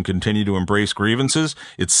forgiveness and continue to embrace grievances,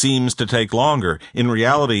 it seems to take longer. In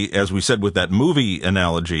reality, as we said with that movie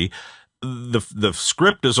analogy, the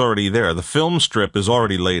script is already there. The film strip is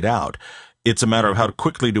already laid out. It's a matter of how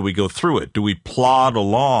quickly do we go through it. Do we plod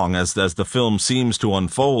along as the film seems to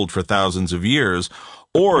unfold for thousands of years?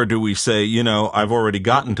 Or do we say, I've already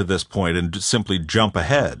gotten to this point and just simply jump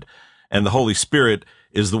ahead? And the Holy Spirit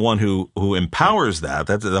is the one who empowers that.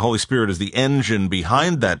 The Holy Spirit is the engine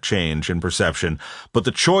behind that change in perception. But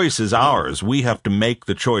the choice is ours. We have to make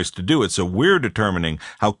the choice to do it. So we're determining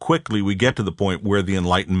how quickly we get to the point where the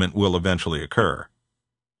enlightenment will eventually occur.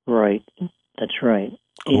 Right. That's right.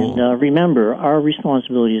 Cool. And remember, our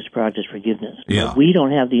responsibility is to practice forgiveness. Yeah. We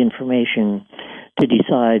don't have the information to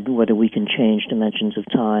decide whether we can change dimensions of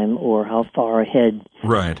time or how far ahead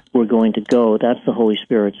we're going to go. That's the Holy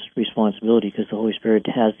Spirit's responsibility, because the Holy Spirit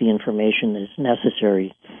has the information that is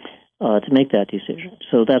necessary to make that decision.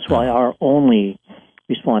 So that's why our only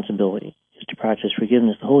responsibility is to practice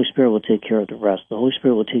forgiveness. The Holy Spirit will take care of the rest. The Holy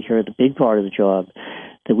Spirit will take care of the big part of the job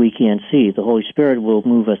that we can't see. The Holy Spirit will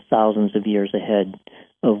move us thousands of years ahead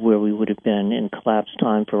of where we would have been and collapse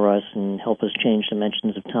time for us and help us change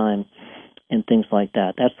dimensions of time and things like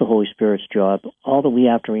that. That's the Holy Spirit's job. All that we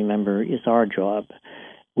have to remember is our job,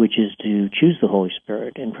 which is to choose the Holy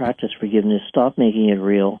Spirit and practice forgiveness, stop making it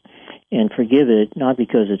real, and forgive it, not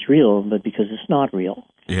because it's real, but because it's not real.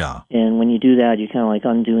 Yeah. And when you do that, you're kind of like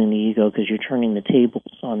undoing the ego because you're turning the tables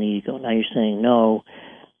on the ego. Now you're saying, no,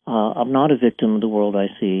 I'm not a victim of the world I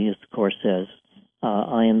see, as the Course says.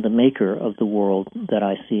 I am the maker of the world that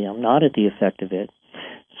I see. I'm not at the effect of it.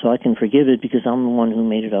 So I can forgive it because I'm the one who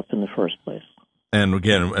made it up in the first place. And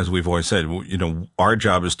again, as we've always said, our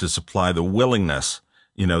job is to supply the willingness.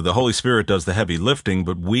 The Holy Spirit does the heavy lifting,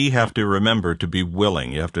 but we have to remember to be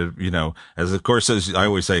willing. You have to, as the Course says, I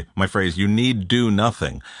always say my phrase, you need do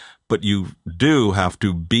nothing, but you do have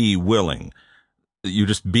to be willing. You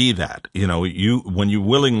just be that, when you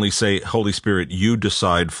willingly say, Holy Spirit, you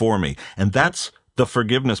decide for me. And that's the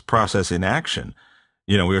forgiveness process in action.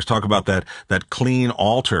 We always talk about that clean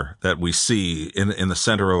altar that we see in the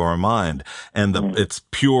center of our mind, and it's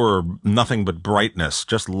pure, nothing but brightness,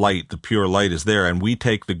 just light. The pure light is there, and we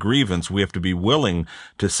take the grievance. We have to be willing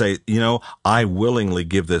to say, I willingly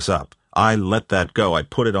give this up. I let that go. I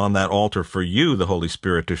put it on that altar for you, the Holy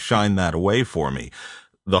Spirit, to shine that away for me.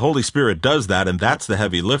 The Holy Spirit does that, and that's the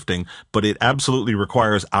heavy lifting, but it absolutely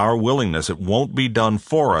requires our willingness. It won't be done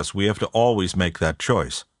for us. We have to always make that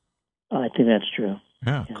choice. I think that's true.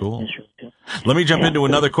 Yeah, cool. That's true. Let me jump into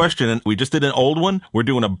another question. And we just did an old one. We're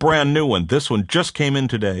doing a brand new one. This one just came in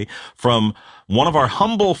today from one of our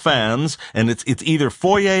humble fans, and it's either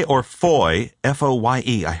Foye or Foy,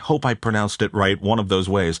 F-O-Y-E. I hope I pronounced it right, one of those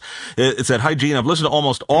ways. It said, "Hi, Gene. I've listened to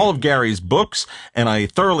almost all of Gary's books, and I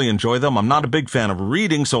thoroughly enjoy them. I'm not a big fan of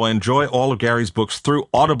reading, so I enjoy all of Gary's books through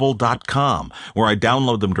Audible.com, where I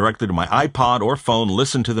download them directly to my iPod or phone,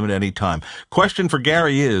 listen to them at any time. Question for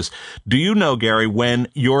Gary is, do you know, Gary, when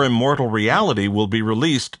Your Immortal Reality will be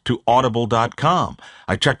released to Audible.com?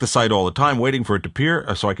 I check the site all the time, waiting for it to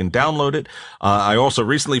appear so I can download it. I also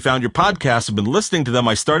recently found your podcasts. I've been listening to them.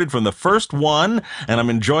 I started from the first one, and I'm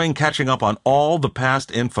enjoying catching up on all the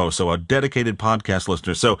past info. So a dedicated podcast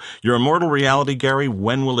listener. So Your Immortal Reality, Gary,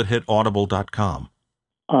 when will it hit Audible.com?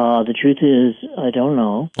 The truth is, I don't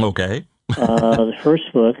know. Okay. The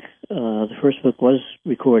first book was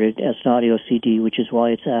recorded as an audio CD, which is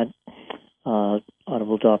why it's at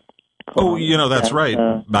Audible.com. Oh, that's right.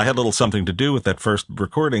 I had a little something to do with that first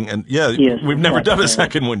recording, and yes, we've never done a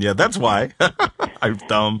second one yet. That's why. I'm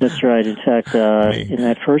dumb. That's right. In fact, in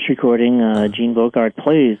that first recording, Gene Bogart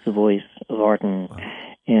plays the voice of Arden,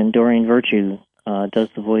 and Doreen Virtue does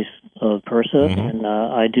the voice of Persa, and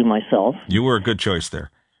I do myself. You were a good choice there.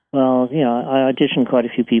 Well, I auditioned quite a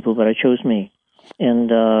few people, but I chose me.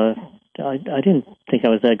 And I didn't think I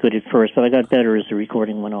was that good at first, but I got better as the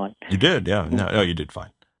recording went on. You did, yeah. No, you did fine.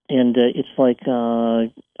 And it's like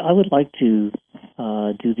I would like to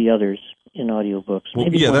do the others in audiobooks,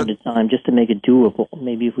 maybe one at a time, just to make it doable.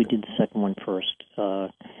 Maybe if we did the second one first,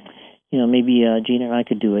 maybe Gina and I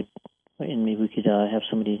could do it, and maybe we could have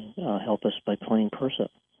somebody help us by playing Persa.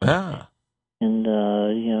 Ah. And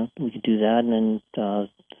we could do that, and then the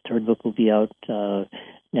third book will be out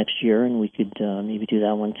next year, and we could maybe do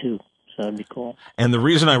that one too. So that'd be cool. And the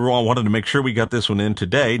reason I wanted to make sure we got this one in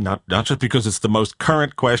today, not just because it's the most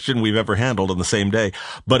current question we've ever handled on the same day,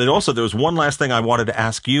 but there was one last thing I wanted to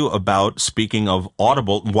ask you about, speaking of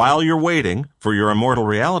Audible, while you're waiting for Your Immortal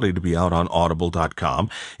Reality to be out on Audible.com.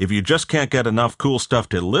 If you just can't get enough cool stuff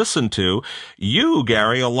to listen to, you,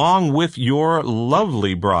 Gary, along with your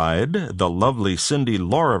lovely bride, the lovely Cindy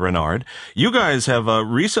Laura Renard, you guys have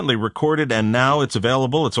recently recorded, and now it's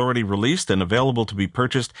available. It's already released and available to be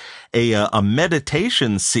purchased, a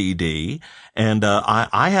meditation CD, and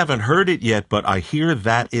I haven't heard it yet, but I hear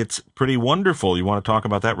that it's pretty wonderful. You want to talk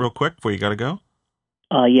about that real quick before you got to go?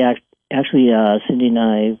 Yeah, actually, Cindy and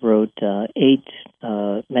I wrote 8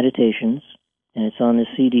 meditations, and it's on this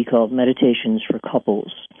CD called Meditations for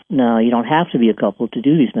Couples. Now, you don't have to be a couple to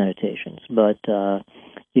do these meditations, but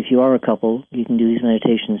if you are a couple, you can do these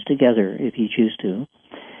meditations together if you choose to.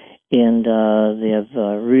 And they have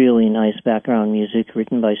really nice background music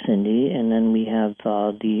written by Cindy. And then we have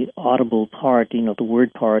the audible part, the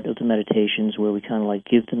word part of the meditations, where we kind of like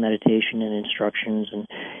give the meditation and instructions,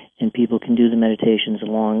 and people can do the meditations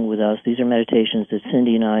along with us. These are meditations that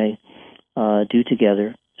Cindy and I do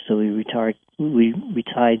together. So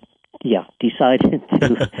decided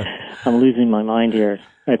to, I'm losing my mind here.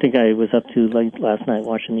 I think I was up to late last night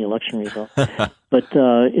watching the election results. But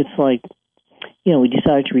it's like, we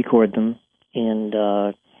decided to record them, and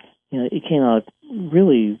it came out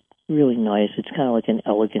really, really nice. It's kind of like an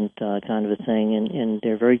elegant kind of a thing, and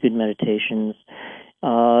they're very good meditations.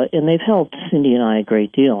 And they've helped Cindy and I a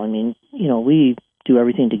great deal. I mean, we do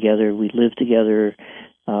everything together. We live together.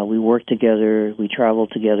 We work together. We travel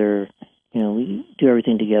together. We do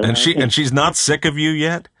everything together. And she's not sick of you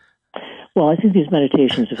yet? Well, I think these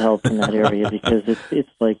meditations have helped in that area because it's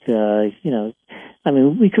like, I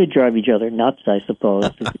mean, we could drive each other nuts, I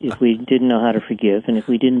suppose, if we didn't know how to forgive and if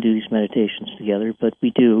we didn't do these meditations together, but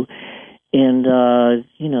we do. And,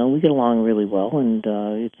 we get along really well, and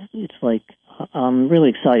it's like, I'm really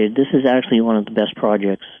excited. This is actually one of the best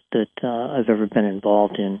projects that I've ever been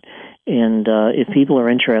involved in. And if people are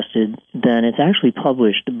interested, then it's actually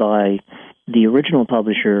published by the original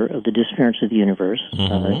publisher of The Disappearance of the Universe,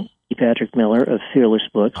 D. Patrick Miller of Fearless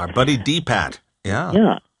Books. Our buddy D-Pat,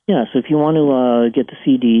 yeah. Yeah, so if you want to get the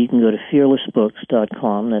CD, you can go to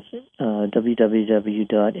fearlessbooks.com. That's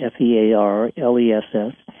www.fearless,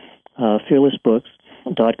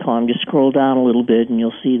 fearlessbooks.com. Just scroll down a little bit, and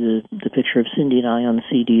you'll see the picture of Cindy and I on the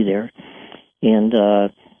CD there. And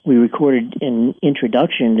we recorded an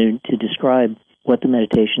introduction to describe what the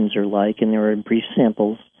meditations are like, and there are brief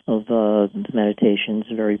samples of the meditations,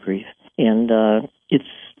 very brief. And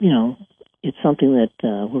it's something that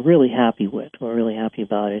we're really happy with. We're really happy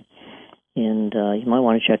about it. And you might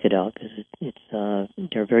want to check it out because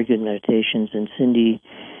they're very good meditations. And Cindy,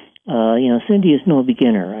 Cindy is no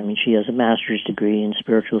beginner. I mean, she has a master's degree in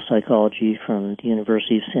spiritual psychology from the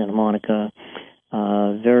University of Santa Monica.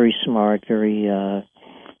 Very smart, very,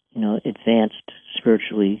 advanced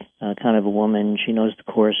spiritually kind of a woman. She knows the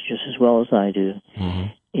Course just as well as I do. Mm-hmm.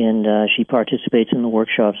 And she participates in the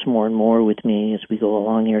workshops more and more with me as we go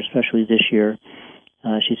along here, especially this year.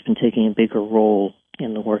 She's been taking a bigger role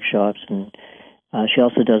in the workshops, and she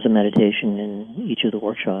also does a meditation in each of the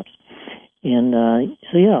workshops. And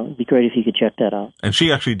it'd be great if you could check that out. And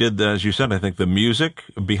she actually did, as you said, I think the music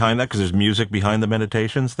behind that, because there's music behind the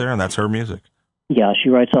meditations there, and that's her music. Yeah, she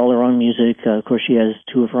writes all her own music. Of course, she has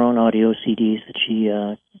two of her own audio CDs that she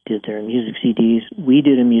did their music CDs. We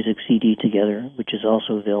did a music CD together, which is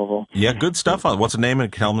also available. Yeah, good stuff. What's the name?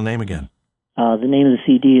 Tell them the name again. The name of the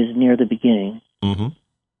CD is Near the Beginning. Mm-hmm.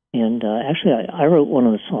 And actually, I wrote one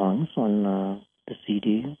of the songs on the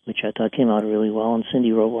CD, which I thought came out really well, and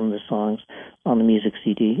Cindy wrote one of the songs on the music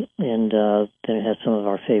CD, and then it has some of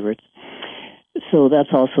our favorites. So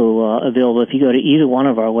that's also available. If you go to either one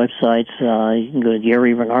of our websites, you can go to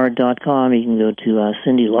GaryRenard.com, you can go to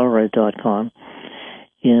CindyLaura.com,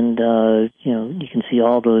 and you can see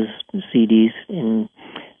all those CDs. And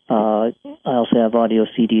I also have audio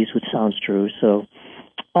CDs with Sounds True. So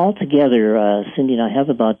altogether, Cindy and I have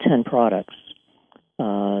about 10 products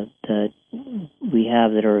that we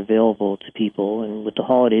have that are available to people. And with the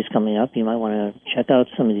holidays coming up, you might want to check out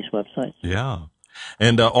some of these websites. Yeah.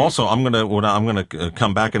 And also, I'm gonna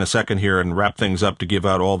come back in a second here and wrap things up to give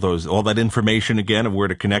out all that information again of where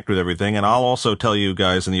to connect with everything. And I'll also tell you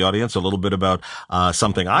guys in the audience a little bit about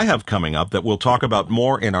something I have coming up that we'll talk about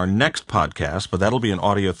more in our next podcast. But that'll be an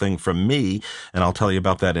audio thing from me, and I'll tell you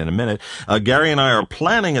about that in a minute. Gary and I are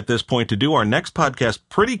planning at this point to do our next podcast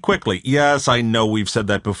pretty quickly. Yes, I know we've said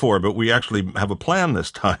that before, but we actually have a plan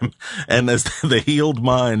this time. And as the healed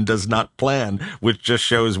mind does not plan, which just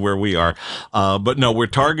shows where we are. But no, we're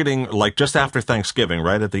targeting like just after Thanksgiving,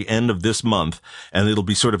 right at the end of this month, and it'll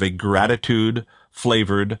be sort of a gratitude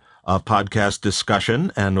flavored podcast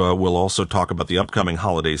discussion, and we'll also talk about the upcoming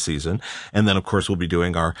holiday season. And then, of course, we'll be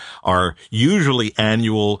doing our usually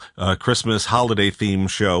annual Christmas holiday theme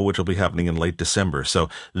show, which will be happening in late December. So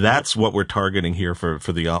that's what we're targeting here for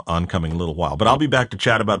the oncoming little while. But I'll be back to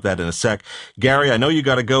chat about that in a sec. Gary, I know you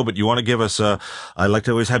got to go, but you want to give us I like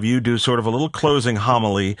to always have you do sort of a little closing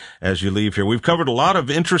homily as you leave here. We've covered a lot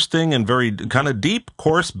of interesting and very kind of deep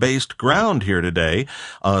course-based ground here today.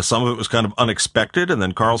 Some of it was kind of unexpected, and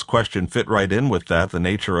then Carl's question fit right in with that, the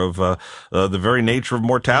nature of the very nature of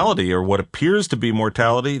mortality, or what appears to be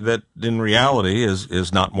mortality that in reality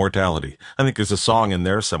is not mortality. I think there's a song in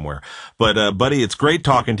there somewhere. But buddy, it's great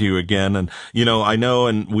talking to you again. And I know,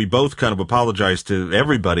 and we both kind of apologize to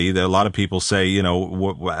everybody that a lot of people say,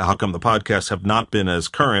 how come the podcasts have not been as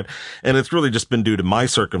current? And it's really just been due to my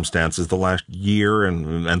circumstances the last year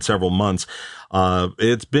and several months.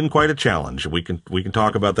 It's been quite a challenge. We can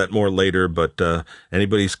talk about that more later, but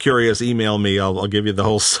anybody's curious, email me. I'll give you the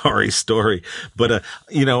whole sorry story. But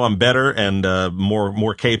I'm better and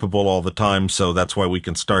more capable all the time, so that's why we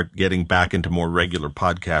can start getting back into more regular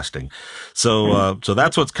podcasting. So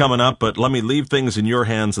that's what's coming up. But let me leave things in your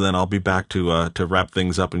hands, and then I'll be back to wrap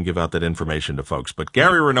things up and give out that information to folks. But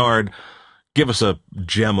Gary Renard, give us a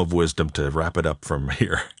gem of wisdom to wrap it up from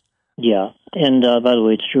here. Yeah, and by the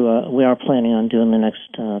way, it's true. We are planning on doing the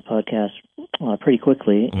next podcast pretty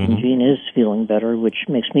quickly. Mm-hmm. And Gene is feeling better, which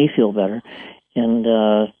makes me feel better. And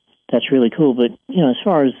that's really cool. But, as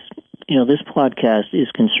far as, this podcast is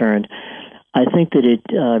concerned, I think that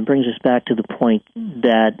it brings us back to the point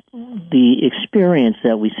that the experience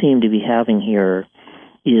that we seem to be having here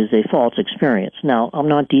is a false experience. Now, I'm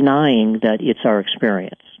not denying that it's our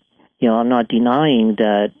experience. I'm not denying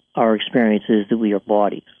that our experience is that we are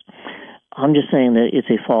bodies. I'm just saying that it's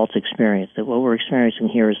a false experience, that what we're experiencing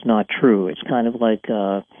here is not true. It's kind of like,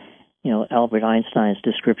 Albert Einstein's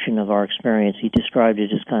description of our experience. He described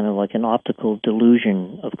it as kind of like an optical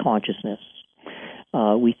delusion of consciousness.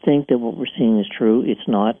 We think that what we're seeing is true. It's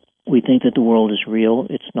not. We think that the world is real.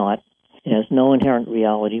 It's not. It has no inherent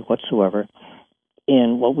reality whatsoever.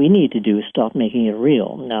 And what we need to do is stop making it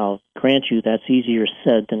real. Now, grant you, that's easier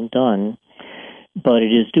said than done, but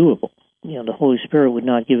it is doable. The Holy Spirit would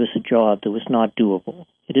not give us a job that was not doable.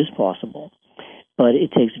 It is possible. But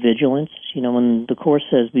it takes vigilance. When the Course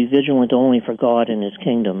says, be vigilant only for God and His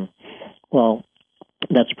kingdom, well,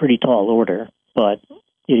 that's a pretty tall order, but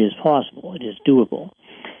it is possible. It is doable.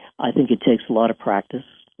 I think it takes a lot of practice.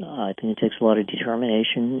 I think it takes a lot of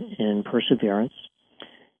determination and perseverance.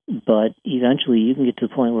 But eventually you can get to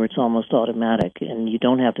the point where it's almost automatic, and you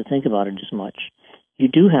don't have to think about it as much. You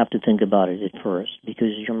do have to think about it at first, because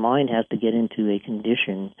your mind has to get into a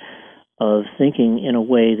condition of thinking in a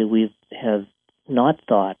way that we have not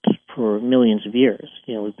thought for millions of years.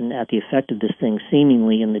 We've been at the effect of this thing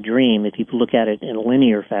seemingly in the dream. If you look at it in a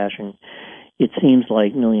linear fashion, it seems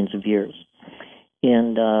like millions of years.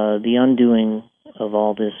 And the undoing of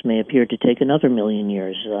all this may appear to take another million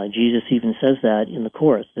years. Jesus even says that in the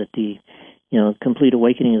Course, that the complete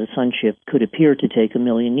awakening of the sonship could appear to take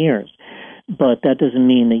 1,000,000 years. But that doesn't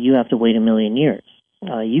mean that you have to wait 1,000,000 years.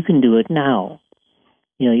 You can do it now.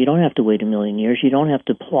 You don't have to wait 1,000,000 years. You don't have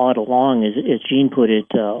to plod along, as Gene put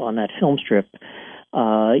it on that film strip.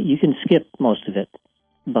 You can skip most of it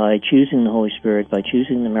by choosing the Holy Spirit, by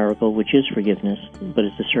choosing the miracle, which is forgiveness, but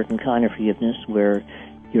it's a certain kind of forgiveness where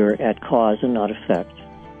you're at cause and not effect.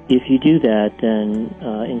 If you do that, then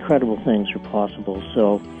incredible things are possible.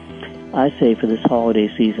 So I say for this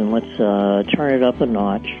holiday season, let's turn it up a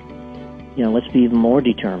notch. Let's be even more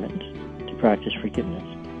determined to practice forgiveness.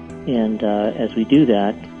 And as we do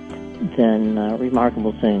that, then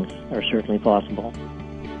remarkable things are certainly possible.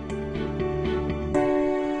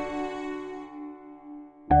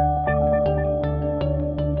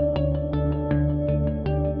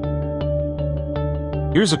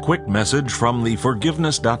 Here's a quick message from the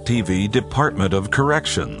Forgiveness.tv Department of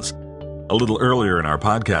Corrections. A little earlier in our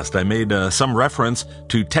podcast, I made some reference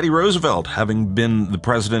to Teddy Roosevelt having been the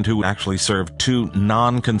president who actually served 2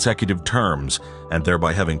 non-consecutive terms, and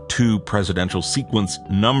thereby having 2 presidential sequence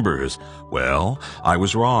numbers. Well, I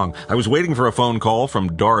was wrong. I was waiting for a phone call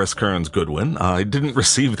from Doris Kearns Goodwin. I didn't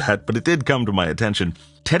receive that, but it did come to my attention.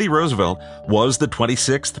 Teddy Roosevelt was the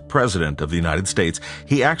 26th president of the United States.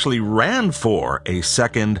 He actually ran for a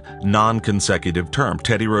second non-consecutive term.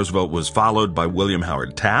 Teddy Roosevelt was followed by William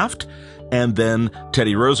Howard Taft, and then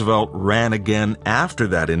Teddy Roosevelt ran again after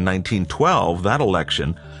that in 1912, that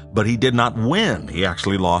election, but he did not win. He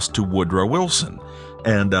actually lost to Woodrow Wilson.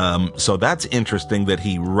 And so that's interesting that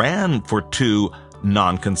he ran for 2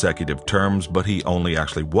 non-consecutive terms, but he only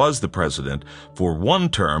actually was the president for 1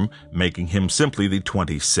 term, making him simply the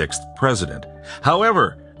 26th president.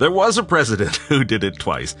 However, there was a president who did it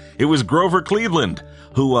twice. It was Grover Cleveland,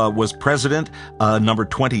 who was president number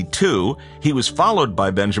 22. He was followed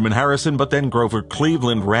by Benjamin Harrison, but then Grover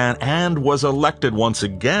Cleveland ran and was elected once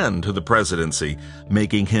again to the presidency,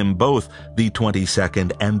 making him both the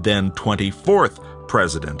 22nd and then 24th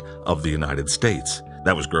president of the United States.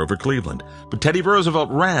 That was Grover Cleveland. But Teddy Roosevelt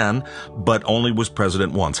ran, but only was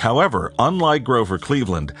president once. However, unlike Grover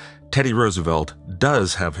Cleveland, Teddy Roosevelt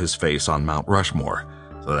does have his face on Mount Rushmore.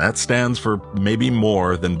 So that stands for maybe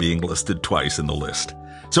more than being listed twice in the list.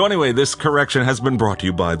 So anyway, this correction has been brought to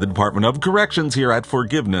you by the Department of Corrections here at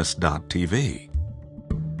Forgiveness.tv.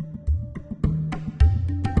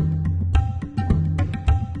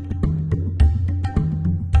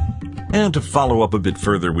 And to follow up a bit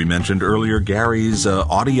further, we mentioned earlier Gary's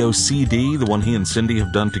audio CD, the one he and Cindy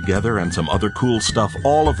have done together, and some other cool stuff,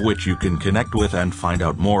 all of which you can connect with and find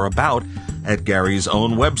out more about at Gary's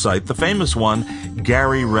own website, the famous one,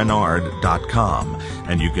 GaryRenard.com.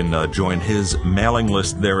 And you can join his mailing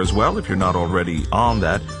list there as well if you're not already on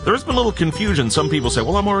that. There's been a little confusion. Some people say,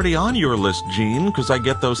 well, I'm already on your list, Gene, because I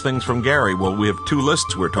get those things from Gary. Well, we have 2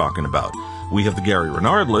 lists we're talking about. We have the Gary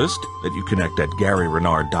Renard list that you connect at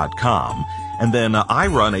GaryRenard.com. And then I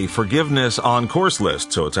run a Forgiveness on Course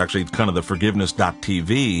list. So it's actually kind of the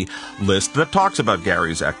Forgiveness.tv list that talks about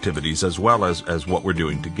Gary's activities as well as what we're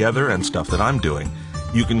doing together and stuff that I'm doing.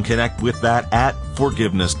 You can connect with that at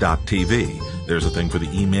Forgiveness.tv. There's a thing for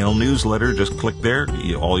the email newsletter. Just click there.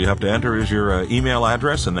 All you have to enter is your email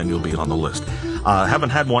address, and then you'll be on the list.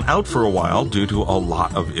 Haven't had one out for a while due to a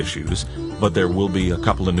lot of issues, but there will be a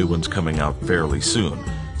couple of new ones coming out fairly soon.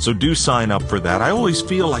 So do sign up for that. I always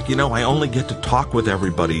feel like, I only get to talk with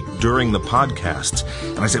everybody during the podcasts.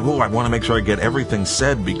 And I say, I want to make sure I get everything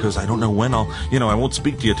said because I don't know when I won't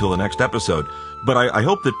speak to you till the next episode. But I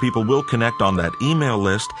hope that people will connect on that email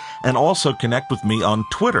list and also connect with me on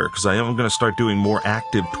Twitter, because I am going to start doing more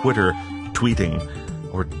active Twitter tweeting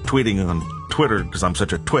on Twitter because I'm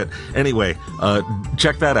such a twit. Anyway,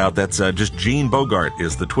 check that out. That's just Gene Bogart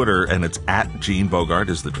is the Twitter, and it's at Gene Bogart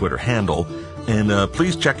is the Twitter handle. And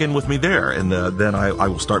please check in with me there, and then I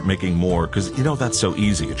will start making more, because, that's so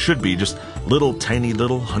easy. It should be just tiny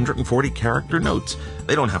little 140-character notes.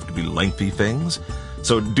 They don't have to be lengthy things.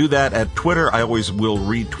 So do that at Twitter. I always will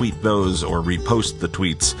retweet those or repost the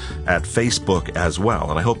tweets at Facebook as well.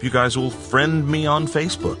 And I hope you guys will friend me on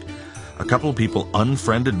Facebook. A couple of people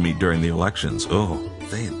unfriended me during the elections.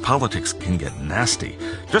 Politics can get nasty.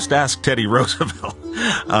 Just ask Teddy Roosevelt.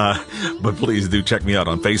 But please do check me out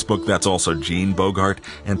on Facebook. That's also Gene Bogart.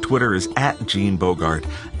 And Twitter is at Gene Bogart.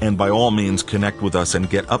 And by all means, connect with us and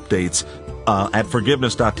get updates at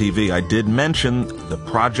Forgiveness.tv. I did mention the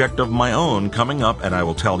project of my own coming up, and I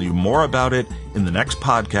will tell you more about it in the next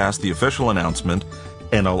podcast, the official announcement.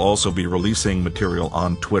 And I'll also be releasing material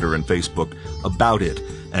on Twitter and Facebook about it.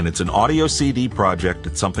 And it's an audio CD project.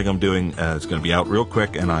 It's something I'm doing. It's going to be out real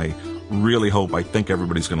quick, and I think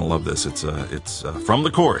everybody's going to love this. It's from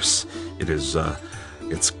the course.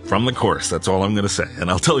 It's from the course. That's all I'm going to say. And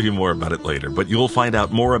I'll tell you more about it later. But you'll find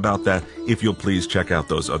out more about that if you'll please check out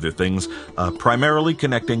those other things, primarily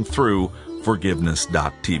connecting through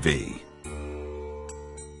Forgiveness.tv.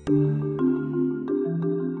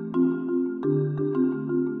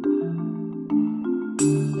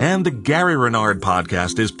 And the Gary Renard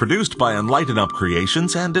podcast is produced by Enlighten Up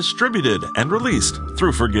Creations and distributed and released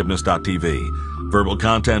through Forgiveness.tv. Verbal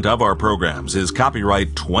content of our programs is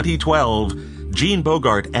copyright 2012, Gene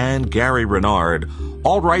Bogart and Gary Renard.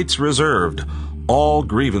 All rights reserved. All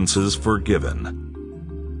grievances forgiven.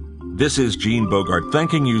 This is Gene Bogart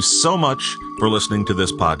thanking you so much for listening to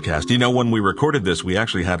this podcast. When we recorded this, we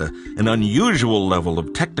actually had an unusual level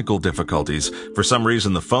of technical difficulties. For some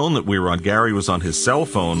reason, the phone that we were on, Gary was on his cell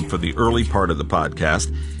phone for the early part of the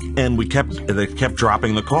podcast, and they kept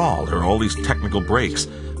dropping the call. There were all these technical breaks,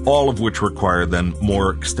 all of which required then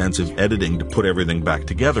more extensive editing to put everything back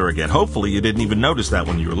together again. Hopefully you didn't even notice that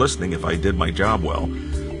when you were listening if I did my job well.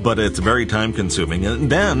 But it's very time-consuming. And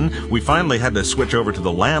then we finally had to switch over to the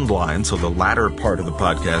landline, so the latter part of the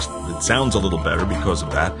podcast, it sounds a little better because of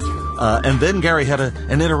that. And then Gary had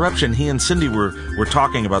an interruption. He and Cindy were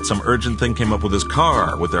talking about some urgent thing came up with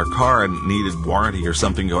their car and needed warranty or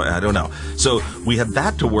something. I don't know. So we had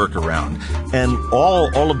that to work around. And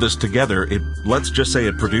all of this together, let's just say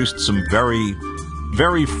it produced some very,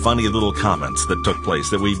 very funny little comments that took place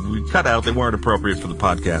that we cut out. They weren't appropriate for the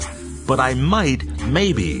podcast. But I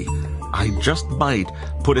just might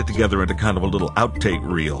put it together into kind of a little outtake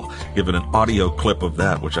reel, given an audio clip of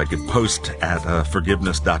that, which I could post at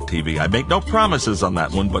Forgiveness.tv. I make no promises on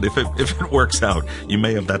that one, but if it works out, you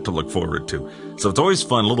may have that to look forward to. So it's always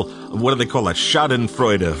fun, little, what do they call that?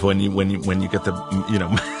 Schadenfreude, when you get to,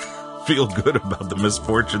 feel good about the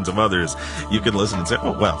misfortunes of others. You can listen and say,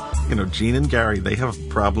 oh, well, Gene and Gary, they have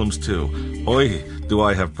problems too. Boy, do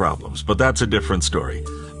I have problems. But that's a different story.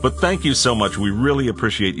 But thank you so much. We really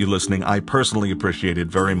appreciate you listening. I personally appreciate it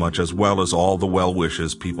very much, as well as all the well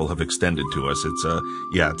wishes people have extended to us.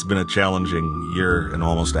 It's been a challenging year and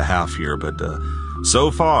almost a half year, but so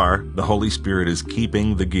far the Holy Spirit is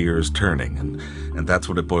keeping the gears turning, and that's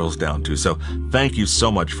what it boils down to. So thank you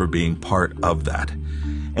so much for being part of that.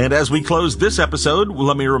 And as we close this episode,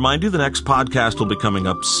 let me remind you the next podcast will be coming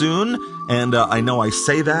up soon. And I know I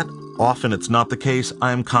say that often, it's not the case.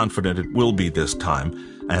 I am confident it will be this time.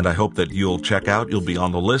 And I hope that you'll check out, you'll be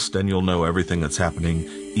on the list, and you'll know everything that's happening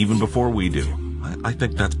even before we do. I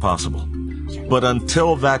think that's possible. But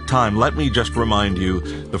until that time, let me just remind you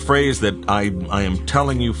the phrase that I am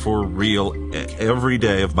telling you for real every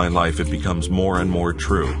day of my life. It becomes more and more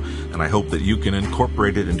true. And I hope that you can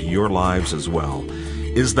incorporate it into your lives as well.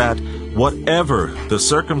 Is that whatever the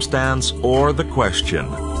circumstance or the question,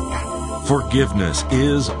 forgiveness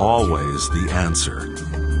is always the answer.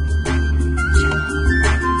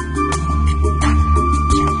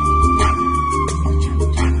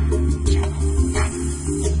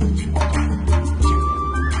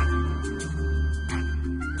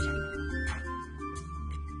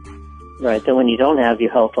 Right. Then when you don't have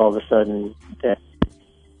your health, all of a sudden, that.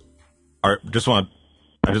 I just want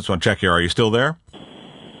to check here. Are you still there?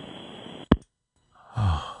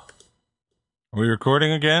 Are we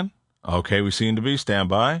recording again? Okay, we seem to be. Stand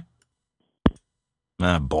by.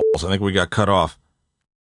 Balls. I think we got cut off.